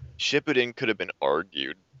 Shippuden could have been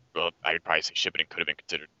argued. Well, I'd probably say Shippuden could have been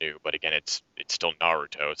considered new, but again, it's still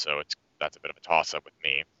Naruto, so that's a bit of a toss-up with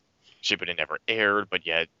me. Shippuden never aired, but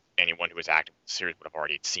yet anyone who was active in the series would have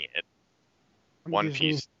already seen it. One Disney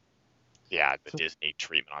Piece, yeah, the So- Disney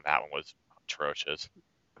treatment on that one was atrocious.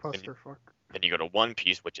 Clusterfuck. Then you go to One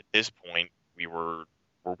Piece, which at this point were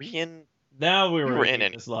we in? Now we We were were in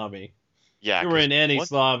in this lobby. Yeah, We were 'cause in Annie's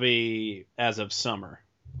once- lobby as of summer.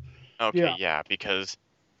 Okay, Yeah. yeah, because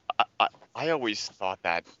I always thought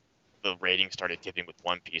that the ratings started dipping with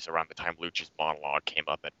One Piece around the time Lucci's monologue came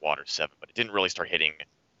up at Water 7, but it didn't really start hitting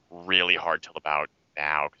really hard till about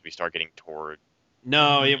now, because we start getting toward...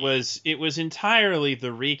 No, it was entirely the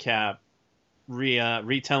recap,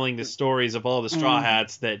 retelling the stories of all the Straw Mm.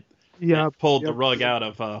 Hats that Yeah. pulled the yep. rug out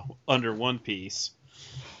of under One Piece.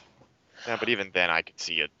 Yeah, but even then I could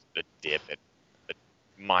see a dip, a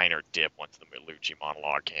minor dip once the Lucci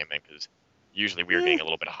monologue came in, because usually we were getting a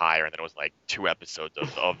little bit higher, and then it was like 2 episodes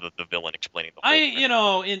of the villain explaining the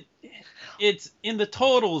whole thing. It's in the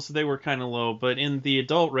totals they were kind of low, but in the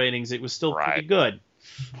adult ratings it was still pretty Right. good.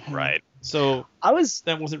 Right. So I was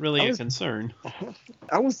that wasn't really I a was- concern.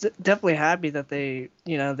 definitely happy that they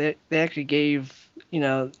actually gave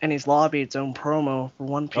Ennie's Lobby its own promo for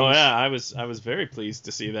One Piece. Oh yeah, I was very pleased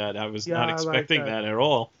to see that. I was Yeah, not I like expecting that. that at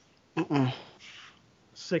all. Mm-mm.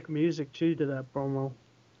 Sick music, too, to that promo.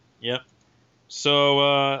 Yep. So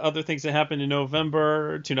other things that happened in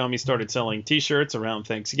November, Toonami started selling T-shirts around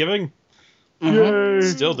Thanksgiving. Mhm. Yay.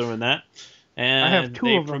 Still doing that. And have 2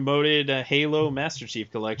 they of 'em. promoted a Halo Master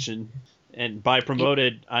Chief collection. And by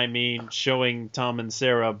promoted, I mean showing Tom and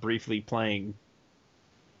Sarah briefly playing.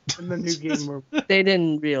 In the new game room. They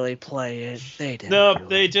didn't really play it. They didn't. Nope, really.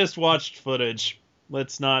 they just watched footage.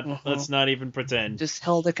 Let's not even pretend. just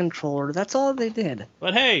held a controller. That's all they did.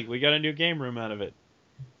 But hey, we got a new game room out of it.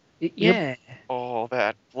 Yeah. All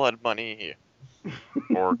that blood money,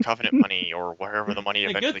 or Covenant money, or wherever the money A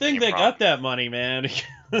eventually good thing came they from. got that money, man,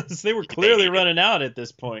 because they were clearly needed it. running out at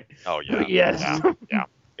this point. Oh yeah. Yes. Yeah.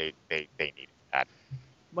 They needed that.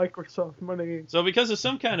 Microsoft money. So because of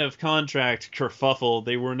some kind of contract kerfuffle,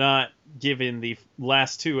 they were not given the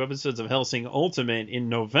last 2 episodes of Hellsing Ultimate in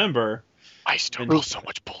November. I still call so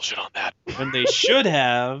much bullshit on that. When they should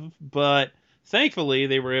have, but thankfully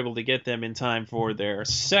they were able to get them in time for their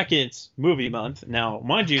second movie month. Now,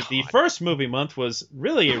 mind you, the first movie month was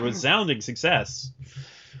really a resounding success.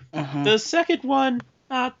 The second one,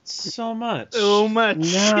 not so much. So much.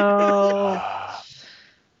 No.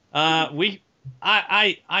 I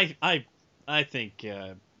think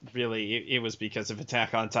really it was because of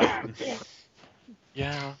Attack on Titan.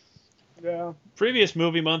 Yeah. Yeah. Previous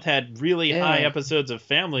movie month had really Yeah. high episodes of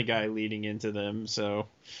Family Guy leading into them, so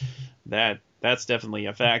that's definitely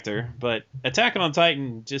a factor. But Attack on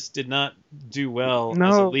Titan just did not do well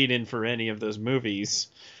as a lead-in for any of those movies.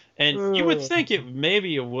 And you would think it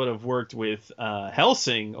would have worked with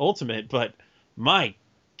Hellsing Ultimate, but my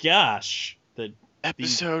gosh, the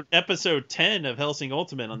episode 10 of Hellsing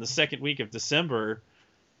Ultimate on the second week of December.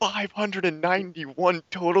 591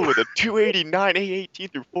 total with a 289,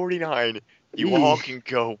 A18 through 49. You all can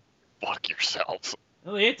go fuck yourselves.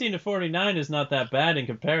 Well, the 18 to 49 is not that bad in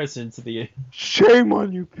comparison to the... Shame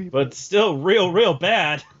on you people. But still real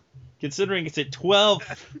bad, considering it's at 12.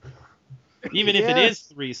 Even if it is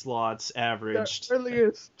 3 slots averaged. The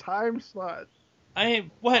earliest time slot.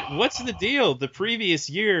 What's the deal? The previous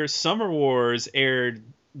year, Summer Wars aired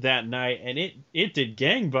that night, and it did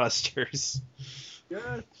gangbusters.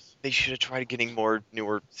 Yes. They should have tried getting more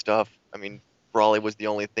newer stuff. I mean, Brawley was the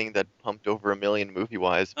only thing that pumped over 1 million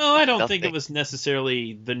movie-wise. Oh, I don't think it was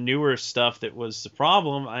necessarily the newer stuff that was the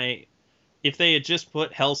problem. If they had just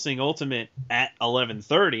put Hellsing Ultimate at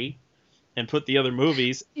 11:30 and put the other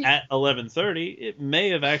movies at 11:30, it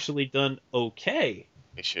may have actually done okay.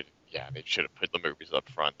 They should have put the movies up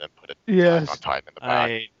front, then put it Yes. on Titan in the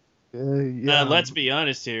back. Let's be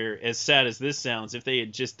honest here. As sad as this sounds, if they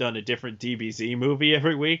had just done a different DBZ movie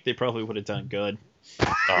every week, they probably would have done good.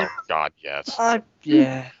 Oh God, yes.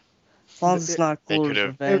 Yeah. As long as it's not They Glorious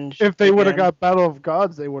could've- Revenge. If they would have again. got Battle of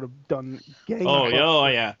Gods, they would have done gangbusters. Oh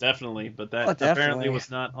yeah, definitely. But that apparently definitely. was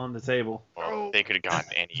not on the table. Well, they could have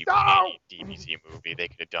gotten any DBZ movie. They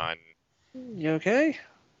could have done. You okay?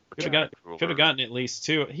 Could have gotten at least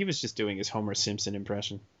 2. He was just doing his Homer Simpson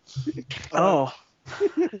impression. Oh.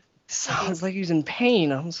 Sounds like he's in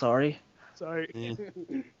pain. I'm sorry. Sorry.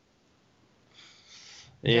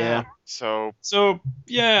 Yeah. So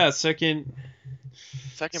Yeah, second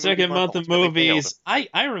month of really movies.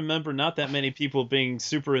 I remember not that many people being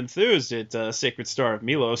super enthused at Sacred Star of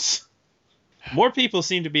Milos. More people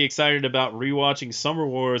seem to be excited about rewatching Summer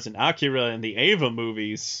Wars and Akira and the Ava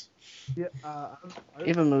movies. Yeah.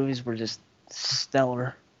 Ava movies were just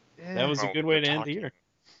stellar. That was a good way to end the year.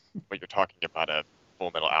 But you're talking about a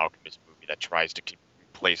Full Metal Alchemist movie that tries to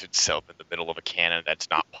place itself in the middle of a canon that's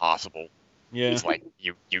not possible. Yeah. It's like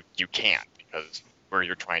you can't, because where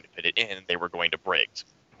you're trying to fit it in, they were going to break.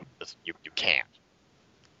 You can't.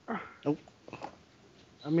 Nope.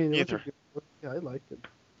 I mean, it was Either. a good, yeah, I liked it.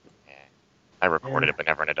 Yeah. I recorded it but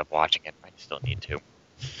never ended up watching it. I still need to.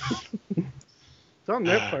 It's on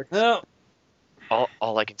Netflix. Well,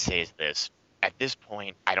 All I can say is this. At this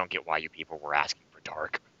point, I don't get why you people were asking for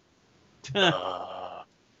Dark.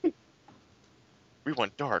 We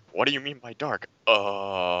want Dark. What do you mean by Dark?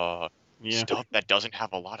 yeah. Stuff that doesn't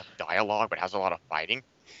have a lot of dialogue but has a lot of fighting?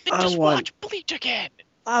 Then I just want- watch Bleach again!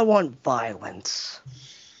 I want violence.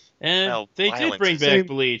 And Well, they did violence bring is- back Same-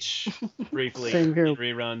 Bleach briefly Same here. in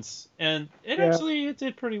reruns, and it Yeah. actually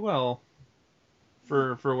did pretty well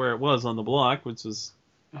for where it was on the block, which was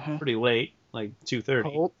pretty late, like 2:30.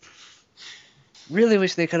 Cult. Really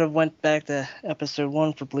wish they could have went back to episode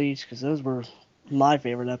 1 for Bleach, because those were my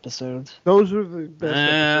favorite episodes. Those were the best.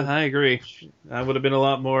 episodes. I agree. I would have been a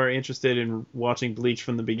lot more interested in watching Bleach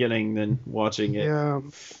from the beginning than watching it Yeah.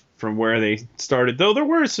 from where they started. Though there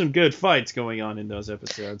were some good fights going on in those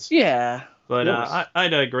episodes. Yeah. But Yes. I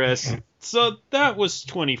digress. So that was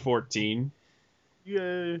 2014.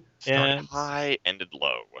 Yay. Started And high, ended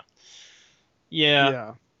low.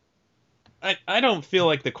 yeah, I don't feel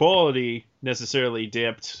like the quality necessarily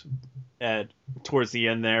dipped towards the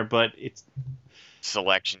end there, but it's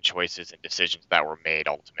Selection choices and decisions that were made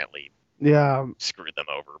ultimately Yeah. screwed them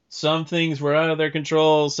over. some things were out of their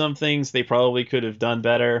control. Some things they probably could have done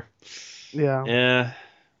better. Yeah. Yeah,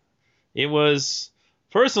 it was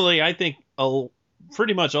personally. I think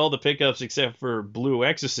pretty much all the pickups except for Blue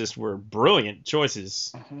Exorcist were brilliant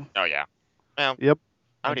choices. Oh yeah. Well. Yep.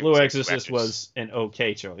 I would Blue even say Exorcist was an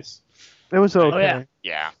okay choice. It was okay. yeah.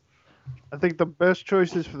 Yeah. I think the best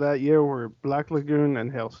choices for that year were Black Lagoon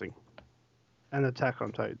and Hellsing. And Attack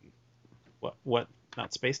on Titan. What?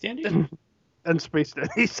 Not Space Dandy? and Space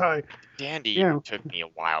Dandy. Sorry. Dandy Yeah. took me a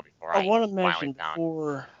while before I want to finally mention found.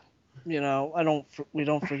 before, we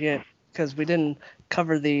don't forget, because we didn't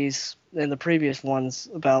cover these in the previous ones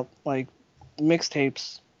about like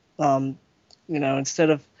mixtapes. Instead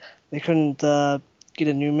of they couldn't get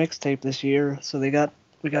a new mixtape this year, so we got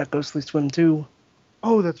Ghostly Swim 2.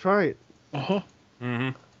 Oh, that's right. Uh-huh.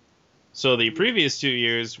 Mm-hmm. So the previous 2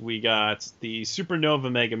 years, we got the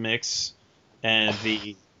Supernova Mega Mix and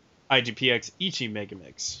the IGPX Ichi Mega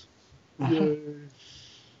Mix, Yay.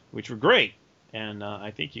 which were great. And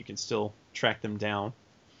I think you can still track them down.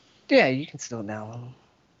 Yeah, you can still download them.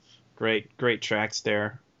 Great tracks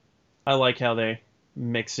there. I like how they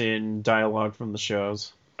mix in dialogue from the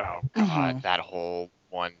shows. Oh god, that whole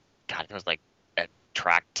one. God, it was like at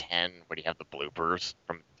track 10 where you have the bloopers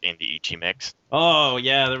from in the Ichi mix. Oh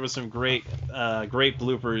yeah, there was some great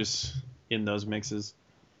bloopers in those mixes.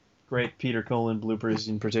 Great Peter Cullen bloopers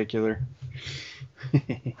in particular.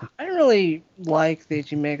 I don't really like the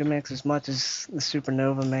Ichi Mega Mix as much as the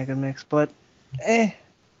Supernova Mega Mix, but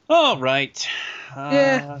All right.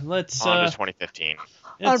 Yeah. Let's On to 2015. let's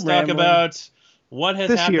I'm talk rambling. about what has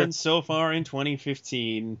This happened year. so far in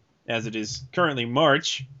 2015, as it is currently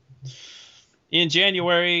March. In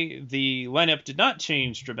January, the lineup did not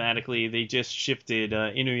change dramatically. They just shifted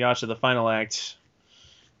Inuyasha the Final Act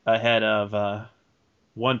ahead of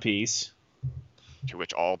One Piece. To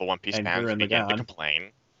which all the One Piece And fans Gurren began to Lagann. complain.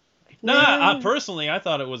 Nah, personally, I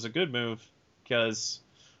thought it was a good move because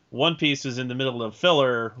One Piece was in the middle of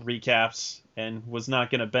filler recaps and was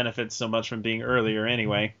not going to benefit so much from being earlier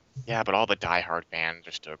anyway. Yeah, but all the diehard fans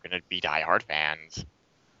are still gonna be diehard fans.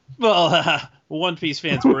 Well, One Piece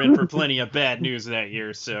fans were in for plenty of bad news that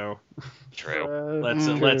year, so True.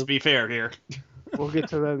 let's be fair here. We'll get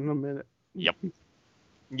to that in a minute.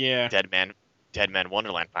 Yeah. Dead Man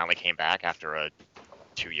Wonderland finally came back after a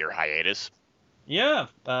 2-year hiatus. Yeah,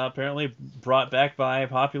 apparently brought back by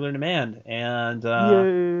popular demand, and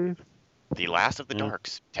Yay. The last of the Mm.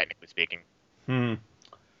 Darks, technically speaking. for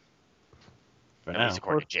At now. least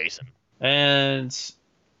according to Jason. And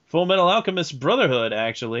Full Metal Alchemist Brotherhood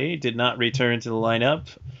actually did not return to the lineup,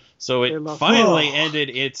 so They it lost- finally Oh. ended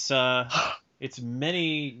its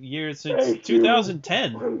many years since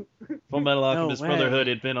 2010. Full Metal Alchemist way. Brotherhood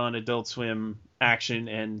had been on Adult Swim Action,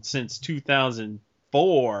 and since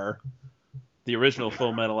 2004, the original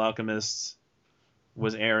Full Metal Alchemist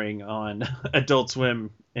was airing on Adult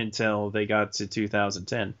Swim until they got to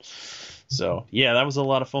 2010. So yeah, that was a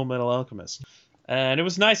lot of Full Metal Alchemist. And it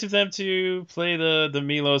was nice of them to play the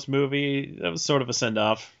Milos movie. That was sort of a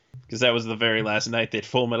send-off, because that was the very last night that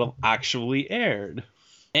Full Metal actually aired.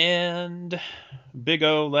 And Big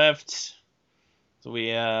O left, so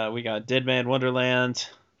we got Dead Man Wonderland,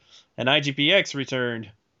 and IGPX returned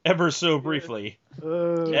ever so briefly.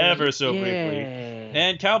 Ever so briefly. Yay.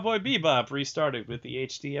 And Cowboy Bebop restarted with the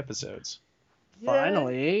HD episodes.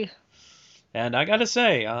 Finally. And I gotta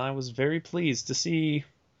say, I was very pleased to see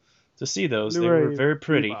those. They Blu-ray were very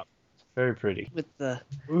pretty. Bebop. Very pretty. With the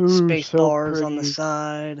Ooh, space so bars on the pretty.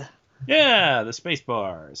 side. Yeah, the space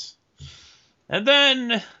bars. And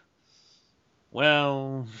then,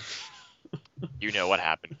 well, You know what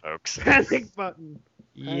happened, folks. Panic button.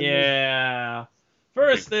 yeah.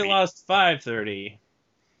 First they lost 5:30.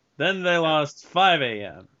 Then they lost 5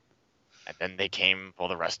 a.m. And then they came for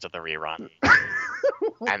the rest of the rerun.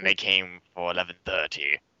 And they came for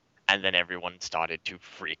 11:30. And then everyone started to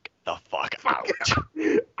freak the fuck out.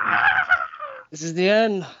 This is the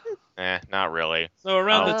end. Not really. So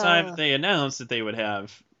around the time Ah. that they announced that they would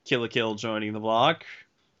have Kill la Kill joining the block,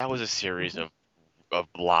 That was a series of a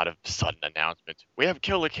lot of sudden announcements. We have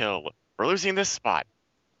Kill la Kill. We're losing this spot.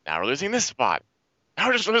 Now we're losing this spot. Now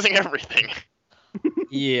we're just losing everything.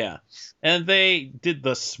 yeah. And they did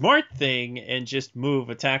the smart thing and just move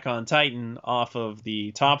Attack on Titan off of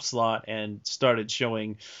the top slot and started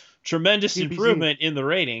showing tremendous DBZ. improvement in the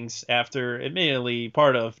ratings after, admittedly,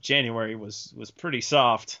 part of January was pretty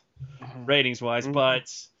soft ratings-wise, Mhm. but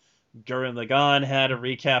Gurren Lagann had a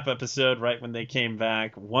recap episode right when they came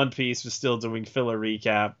back. One Piece was still doing filler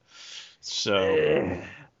recap. So,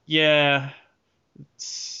 yeah.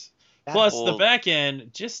 Plus, the back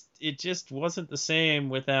end, it just wasn't the same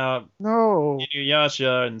without No.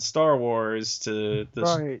 Inuyasha and Star Wars to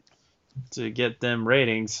Right. get them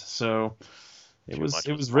ratings. So it Too was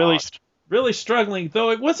much really lost. really struggling.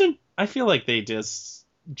 Though it wasn't. I feel like they just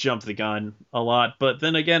jumped the gun a lot. But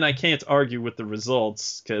then again, I can't argue with the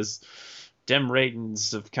results because dem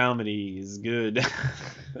ratings of comedy is good.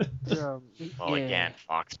 Yeah. Well, Yeah. again,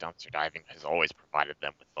 Fox Dumpster Diving has always provided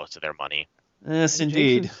them with most of their money. Yes, And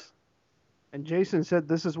indeed. And Jason said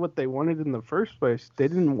this is what they wanted in the first place. They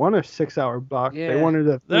didn't want a 6-hour block. They Yeah. wanted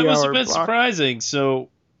a 3-hour That was a bit block. surprising. So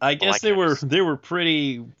I guess I kinda they were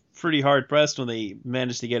pretty hard pressed when they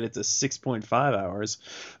managed to get it to 6.5 hours.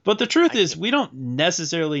 But the truth is, we don't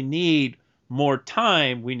necessarily need more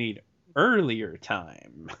time. We need earlier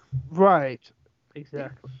time. Right.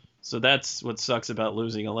 Exactly. So that's what sucks about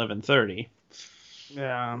losing 11:30.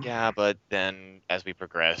 Yeah. Yeah, but then as we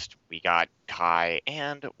progressed, we got Kai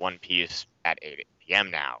and One Piece at 8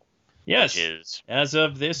 p.m. now. Yes. Which is As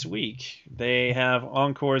of this week, they have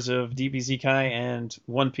encores of DBZ Kai and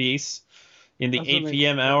One Piece in the Doesn't 8 make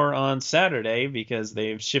p.m. sense. hour on Saturday because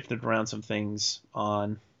they've shifted around some things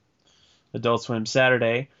on Adult Swim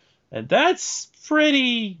Saturday. And that's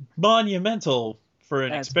pretty monumental for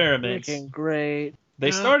an That's experiment. freaking great. They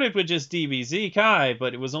started with just DBZ Kai,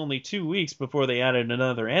 but it was only 2 weeks before they added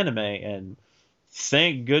another anime, and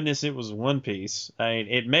thank goodness it was One Piece. I mean,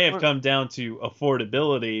 it may have come down to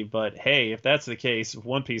affordability, but hey, if that's the case,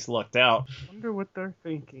 One Piece lucked out. I wonder what they're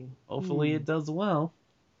thinking. Hopefully it does well.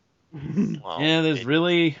 well, Yeah, there's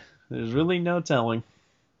really no telling.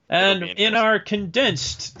 And be in interesting. our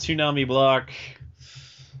condensed Toonami block,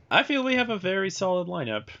 I feel we have a very solid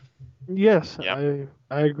lineup. Yes, Yep.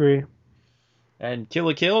 I agree. And Kill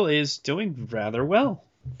la Kill is doing rather well.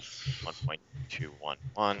 1.211,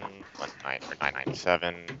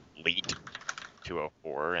 997, Leet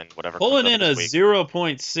 204, and whatever. Pulling comes in up a this week.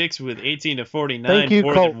 0.6 with 18 to 49 Thank you,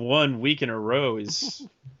 more Colt. than 1 week in a row is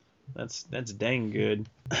that's dang good.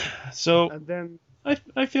 So And then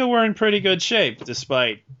I feel we're in pretty good shape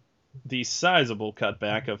despite the sizable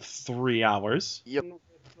cutback of 3 hours. Yep.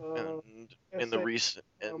 And in the recent,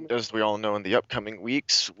 and as we all know, in the upcoming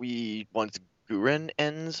weeks, once Guren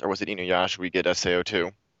ends, or was it Inuyasha, we get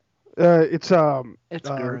SAO2. it's It's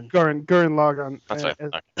Gurren. Gurren Lagann. That's what I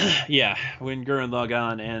thought. Yeah, when Gurren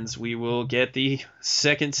Lagann ends, we will get the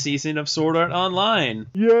second season of Sword Art Online,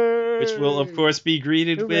 Yay! which will of course be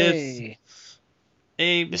greeted with Hooray.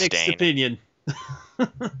 a mixed Disdain. opinion.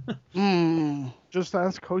 Just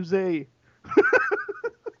ask Jose.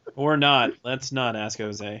 Or not. Let's not ask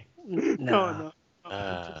Jose. No.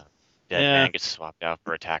 Dead Yeah. Man gets swapped out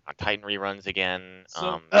for Attack on Titan reruns again.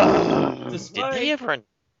 So- Did Despite, they ever?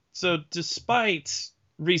 despite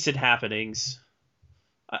recent happenings,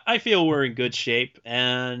 I feel we're in good shape.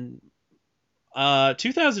 And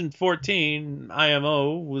 2014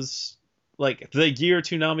 IMO was like the year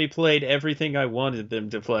Toonami played everything I wanted them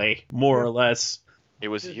to play, more or less. It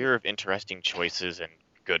was a year of interesting choices and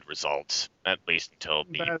good results, at least until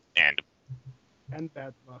the Bad. end. And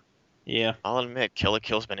bad luck. Yeah. I'll admit, Kill la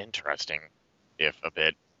Kill's been interesting, if a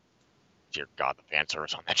bit. Dear God, the fan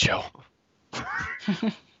service on that show.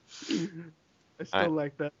 I still I-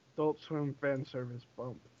 like that Adult Swim fan service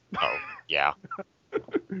bump. Oh, yeah.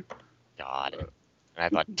 God. And I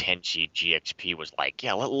thought Tenchi GXP was like,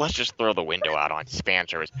 yeah, let's just throw the window out on fan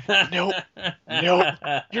service. Nope.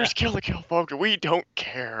 Here's Kill la Kill, folks. We don't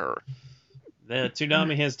care. The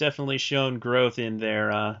Toonami has definitely shown growth in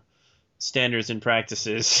their standards and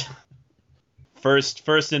practices.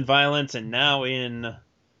 First in violence and now in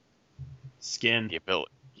skin.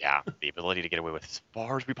 The ability to get away with as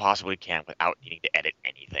far as we possibly can without needing to edit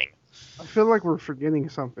anything. I feel like we're forgetting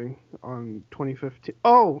something on 2015.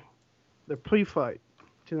 Oh, the pre-fight.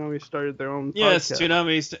 Toonami started their own Yes, podcast.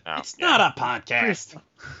 Toonami's. Oh, It's yeah. not a podcast.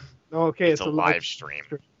 Oh, okay, It's a live stream.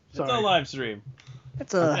 It's Sorry. a live stream.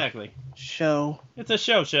 It's a Exactly. show. It's a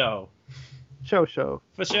show Show.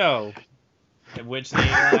 for show, in which they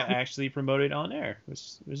actually promoted on air, which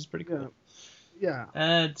is pretty cool. Yeah.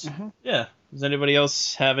 And yeah, does anybody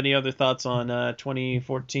else have any other thoughts on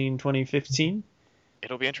 2014, 2015?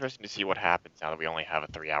 It'll be interesting to see what happens now that we only have a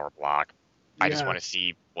 3-hour block. I just Yeah. want to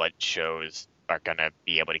see what shows are going to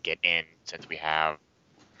be able to get in since we have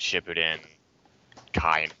Shippuden,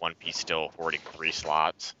 Kai, and One Piece still hoarding 3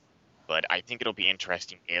 slots. But I think it'll be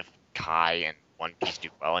interesting if Kai and One Piece do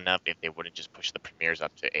well enough, if they wouldn't just push the premieres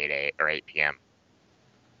up to 8 p.m.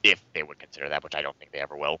 If they would consider that, which I don't think they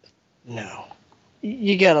ever will. No.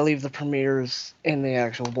 You gotta leave the premieres in the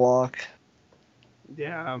actual block.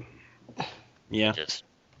 Yeah. Yeah. Just,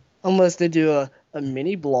 Unless they do a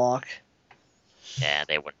mini block. yeah,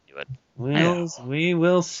 they wouldn't do it. We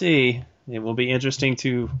will see. It will be interesting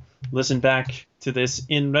to listen back to this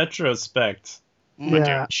in retrospect.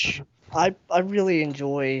 Yeah. I really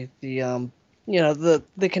enjoy the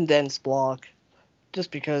the condensed block,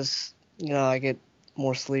 just because I get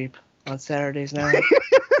more sleep on Saturdays now.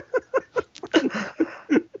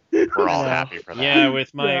 We're all Yeah. happy for that. Yeah,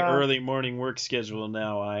 with my Yeah. early morning work schedule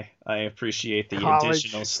now, I appreciate the College.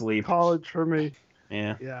 additional sleep. College for me.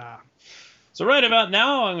 Yeah. Yeah. So right about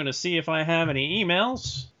now, I'm going to see if I have any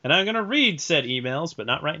emails, and I'm going to read said emails, but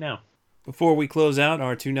not right now. Before we close out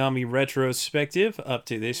our Toonami retrospective up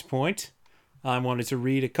to this point, I wanted to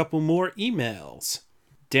read a couple more emails.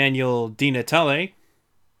 Daniel Dinatale,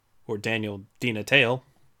 or Daniel Dinatale,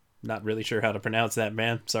 not really sure how to pronounce that,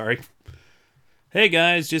 man, sorry. Hey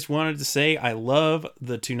guys, just wanted to say I love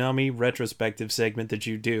the Toonami retrospective segment that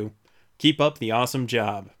you do. Keep up the awesome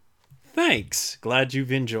job. Thanks, glad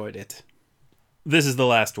you've enjoyed it. This is the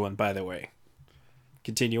last one, by the way.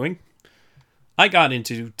 Continuing. I got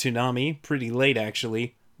into Toonami pretty late,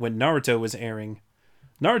 actually, when Naruto was airing.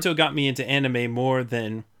 Naruto got me into anime more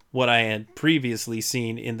than what I had previously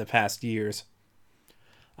seen in the past years.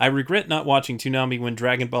 I regret not watching Toonami when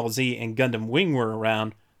Dragon Ball Z and Gundam Wing were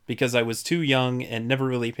around because I was too young and never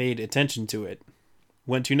really paid attention to it.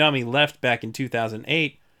 When Toonami left back in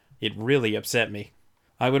 2008, it really upset me.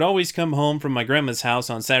 I would always come home from my grandma's house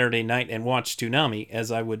on Saturday night and watch Toonami,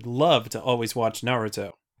 as I would love to always watch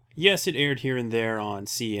Naruto. Yes, it aired here and there on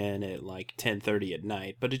CN at like 10:30 at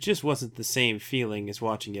night, but it just wasn't the same feeling as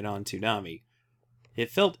watching it on Toonami.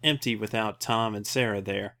 It felt empty without Tom and Sarah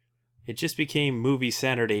there. It just became movie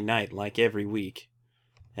Saturday night like every week.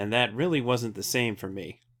 And that really wasn't the same for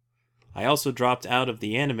me. I also dropped out of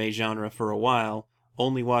the anime genre for a while,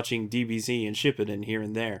 only watching DBZ and Shippuden here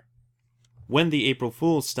and there. When the April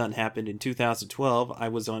Fool's stunt happened in 2012, I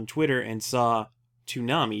was on Twitter and saw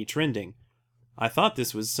Toonami trending. I thought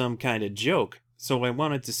this was some kind of joke, so I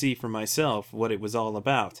wanted to see for myself what it was all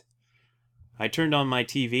about. I turned on my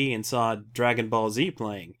TV and saw Dragon Ball Z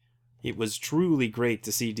playing. It was truly great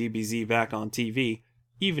to see DBZ back on TV,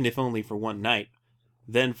 even if only for one night.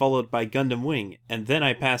 Then followed by Gundam Wing, and then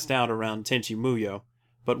I passed out around Tenchi Muyo,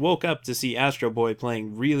 but woke up to see Astro Boy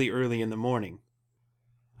playing really early in the morning.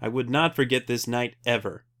 I would not forget this night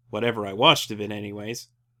ever, whatever I watched of it anyways.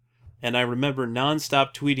 And I remember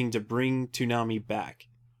non-stop tweeting to bring Toonami back.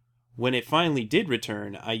 When it finally did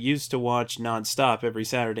return, I used to watch non-stop every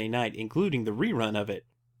Saturday night, including the rerun of it.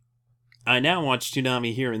 I now watch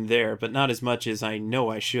Toonami here and there, but not as much as I know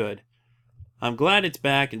I should. I'm glad it's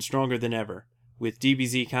back and stronger than ever, with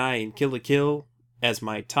DBZ Kai and Kill la Kill as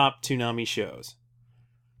my top Toonami shows.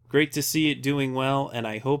 Great to see it doing well, and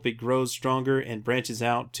I hope it grows stronger and branches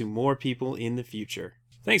out to more people in the future.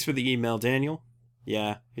 Thanks for the email, Daniel.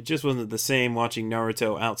 Yeah, it just wasn't the same watching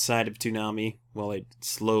Naruto outside of Toonami while it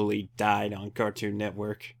slowly died on Cartoon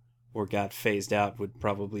Network, or got phased out would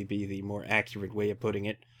probably be the more accurate way of putting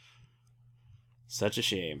it. Such a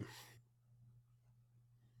shame.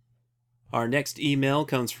 Our next email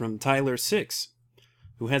comes from Tyler6,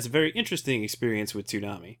 who has a very interesting experience with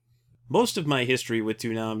Toonami. Most of my history with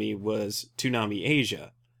Toonami was Toonami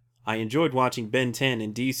Asia. I enjoyed watching Ben 10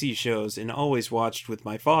 and DC shows and always watched with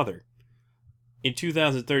my father. In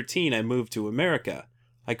 2013, I moved to America.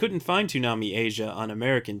 I couldn't find Toonami Asia on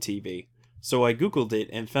American TV, so I googled it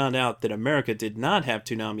and found out that America did not have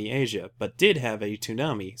Toonami Asia, but did have a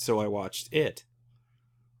Toonami, so I watched it.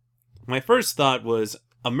 My first thought was,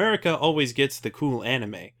 America always gets the cool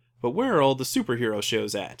anime, but where are all the superhero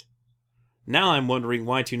shows at? Now I'm wondering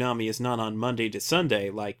why Toonami is not on Monday to Sunday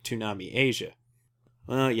like Toonami Asia.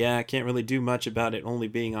 Well, yeah, I can't really do much about it only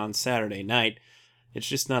being on Saturday night. It's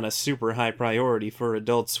just not a super high priority for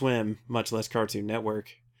Adult Swim, much less Cartoon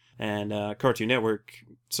Network. And Cartoon Network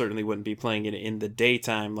certainly wouldn't be playing it in the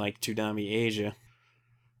daytime like Toonami Asia.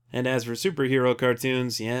 And as for superhero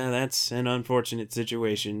cartoons, yeah, that's an unfortunate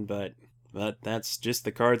situation, but that's just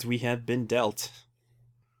the cards we have been dealt.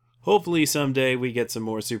 Hopefully someday we get some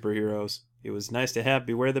more superheroes. It was nice to have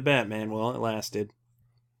Beware the Batman while it lasted.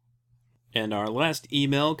 And our last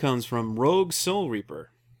email comes from Rogue Soul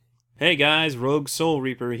Reaper. Hey guys, Rogue Soul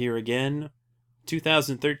Reaper here again.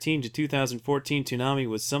 2013 to 2014 Toonami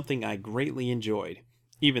was something I greatly enjoyed,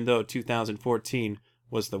 even though 2014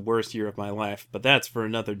 was the worst year of my life, but that's for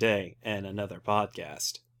another day and another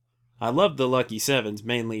podcast. I loved the Lucky Sevens,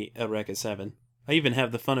 mainly Eureka 7. I even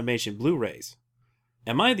have the Funimation Blu-rays.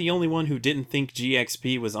 Am I the only one who didn't think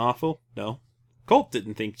GXP was awful? No. Colt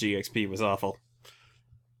didn't think GXP was awful.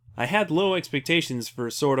 I had low expectations for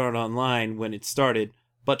Sword Art Online when it started,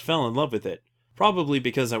 but fell in love with it, probably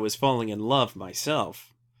because I was falling in love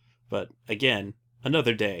myself. But again,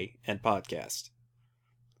 another day and podcast.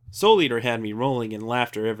 Soul Eater had me rolling in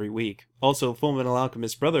laughter every week. Also, Fullmetal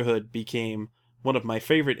Alchemist Brotherhood became one of my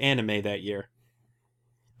favorite anime that year.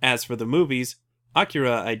 As for the movies,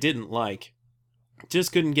 Akira I didn't like.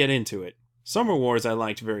 Just couldn't get into it. Summer Wars I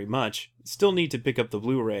liked very much. Still need to pick up the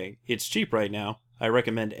Blu-ray. It's cheap right now. I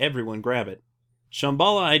recommend everyone grab it.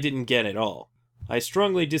 Shambhala I didn't get at all. I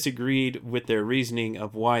strongly disagreed with their reasoning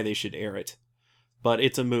of why they should air it. But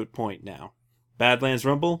it's a moot point now. Badlands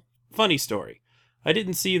Rumble? Funny story. I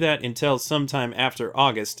didn't see that until sometime after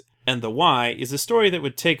August, and the why is a story that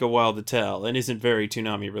would take a while to tell and isn't very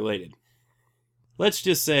Toonami related. Let's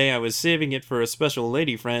just say I was saving it for a special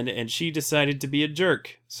lady friend and she decided to be a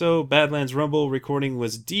jerk, so Badlands Rumble recording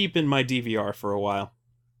was deep in my DVR for a while.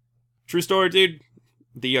 True story, dude.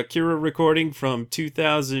 The Akira recording from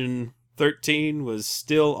 2013 was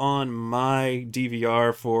still on my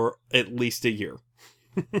DVR for at least a year.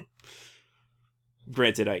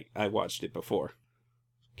 Granted, I watched it before.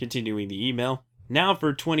 Continuing the email. Now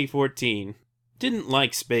for 2014. Didn't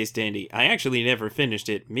like Space Dandy. I actually never finished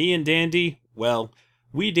it. Me and Dandy, well,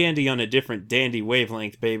 we dandy on a different dandy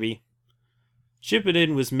wavelength, baby.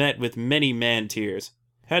 Shippuden was met with many man tears.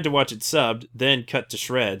 Had to watch it subbed, then cut to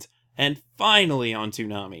shreds, and finally on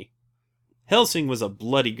Toonami. Hellsing was a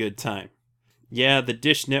bloody good time. Yeah, the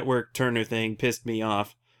Dish Network Turner thing pissed me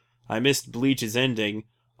off. I missed Bleach's ending.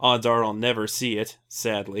 Odds are I'll never see it,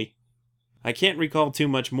 sadly. I can't recall too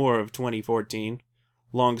much more of 2014.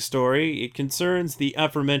 Long story, it concerns the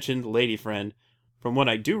aforementioned lady friend. From what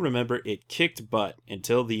I do remember, it kicked butt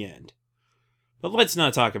until the end. But let's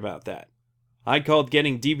not talk about that. I called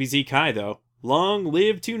getting DBZ Kai, though. Long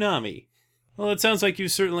live Toonami! Well, it sounds like you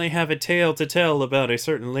certainly have a tale to tell about a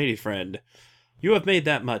certain lady friend. You have made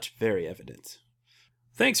that much very evident.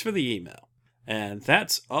 Thanks for the email. And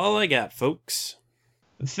that's all I got, folks.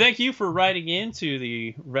 Thank you for writing in to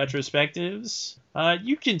the retrospectives.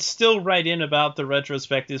 You can still write in about the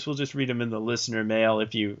retrospectives. We'll just read them in the listener mail.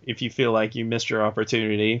 If you feel like you missed your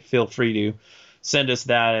opportunity, feel free to send us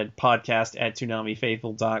that at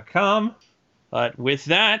podcast@toonamifaithful.com. But with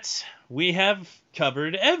that, we have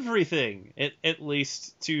covered everything, at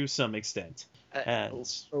least to some extent. And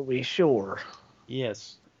Are we sure?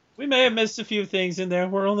 yes, we may have missed a few things in there.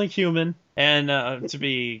 We're only human. And to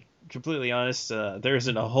be completely honest, there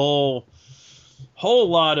isn't a whole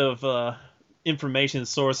lot of information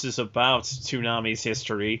sources about Toonami's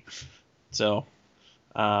history. So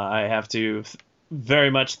I have to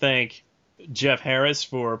very much thank Jeff Harris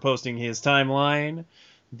for posting his timeline,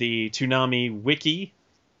 the Toonami Wiki,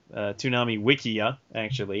 Toonami Wikia,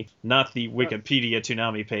 actually, not the Wikipedia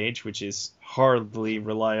Toonami page, which is hardly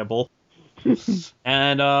reliable.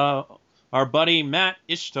 And our buddy Matt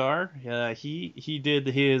Ishtar, he did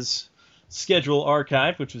his schedule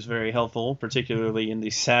archive, which was very helpful, particularly in the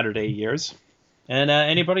Saturday years. And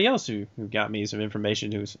anybody else who got me some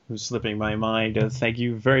information who's slipping my mind, thank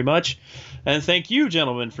you very much. And thank you,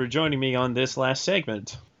 gentlemen, for joining me on this last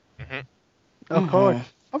segment. Mm-hmm. Of course.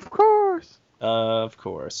 Of course. Of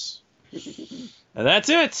course. And that's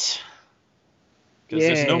it. Because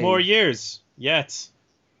there's no Yay. more years yet.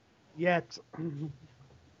 Yet.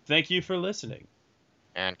 Thank you for listening.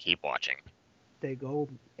 And keep watching. Stay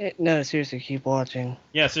golden. No, seriously, keep watching.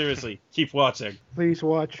 Yeah, seriously, keep watching. Please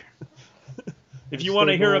watch. If you want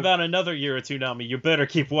to Stay hear gold. about another year of Toonami, you better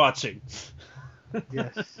keep watching.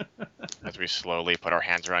 Yes. As we slowly put our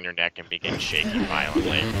hands around your neck and begin shaking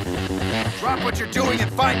violently. Drop what you're doing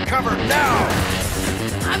and find cover now!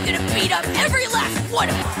 I'm gonna beat up every last one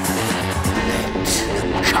of them!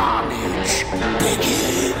 Carnage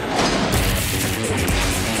begin!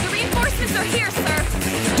 The reinforcements are here, sir!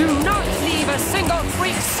 Do not leave a single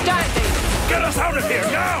freak standing! Get us out of here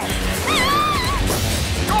now!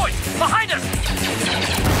 Droids, behind us!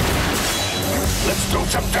 Let's do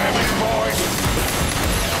some damage, boys!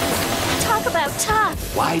 Talk about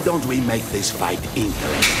tough! Why don't we make this fight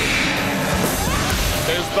interesting?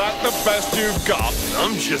 Is that the best you've got?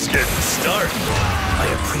 I'm just getting started. I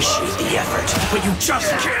appreciate the effort, but you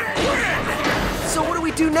just can't win! So what do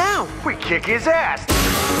we do now? We kick his ass!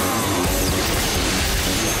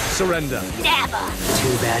 Surrender. Never!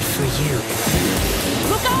 Too bad for you.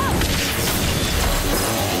 Look out!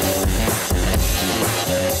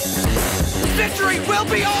 Victory will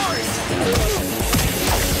be ours!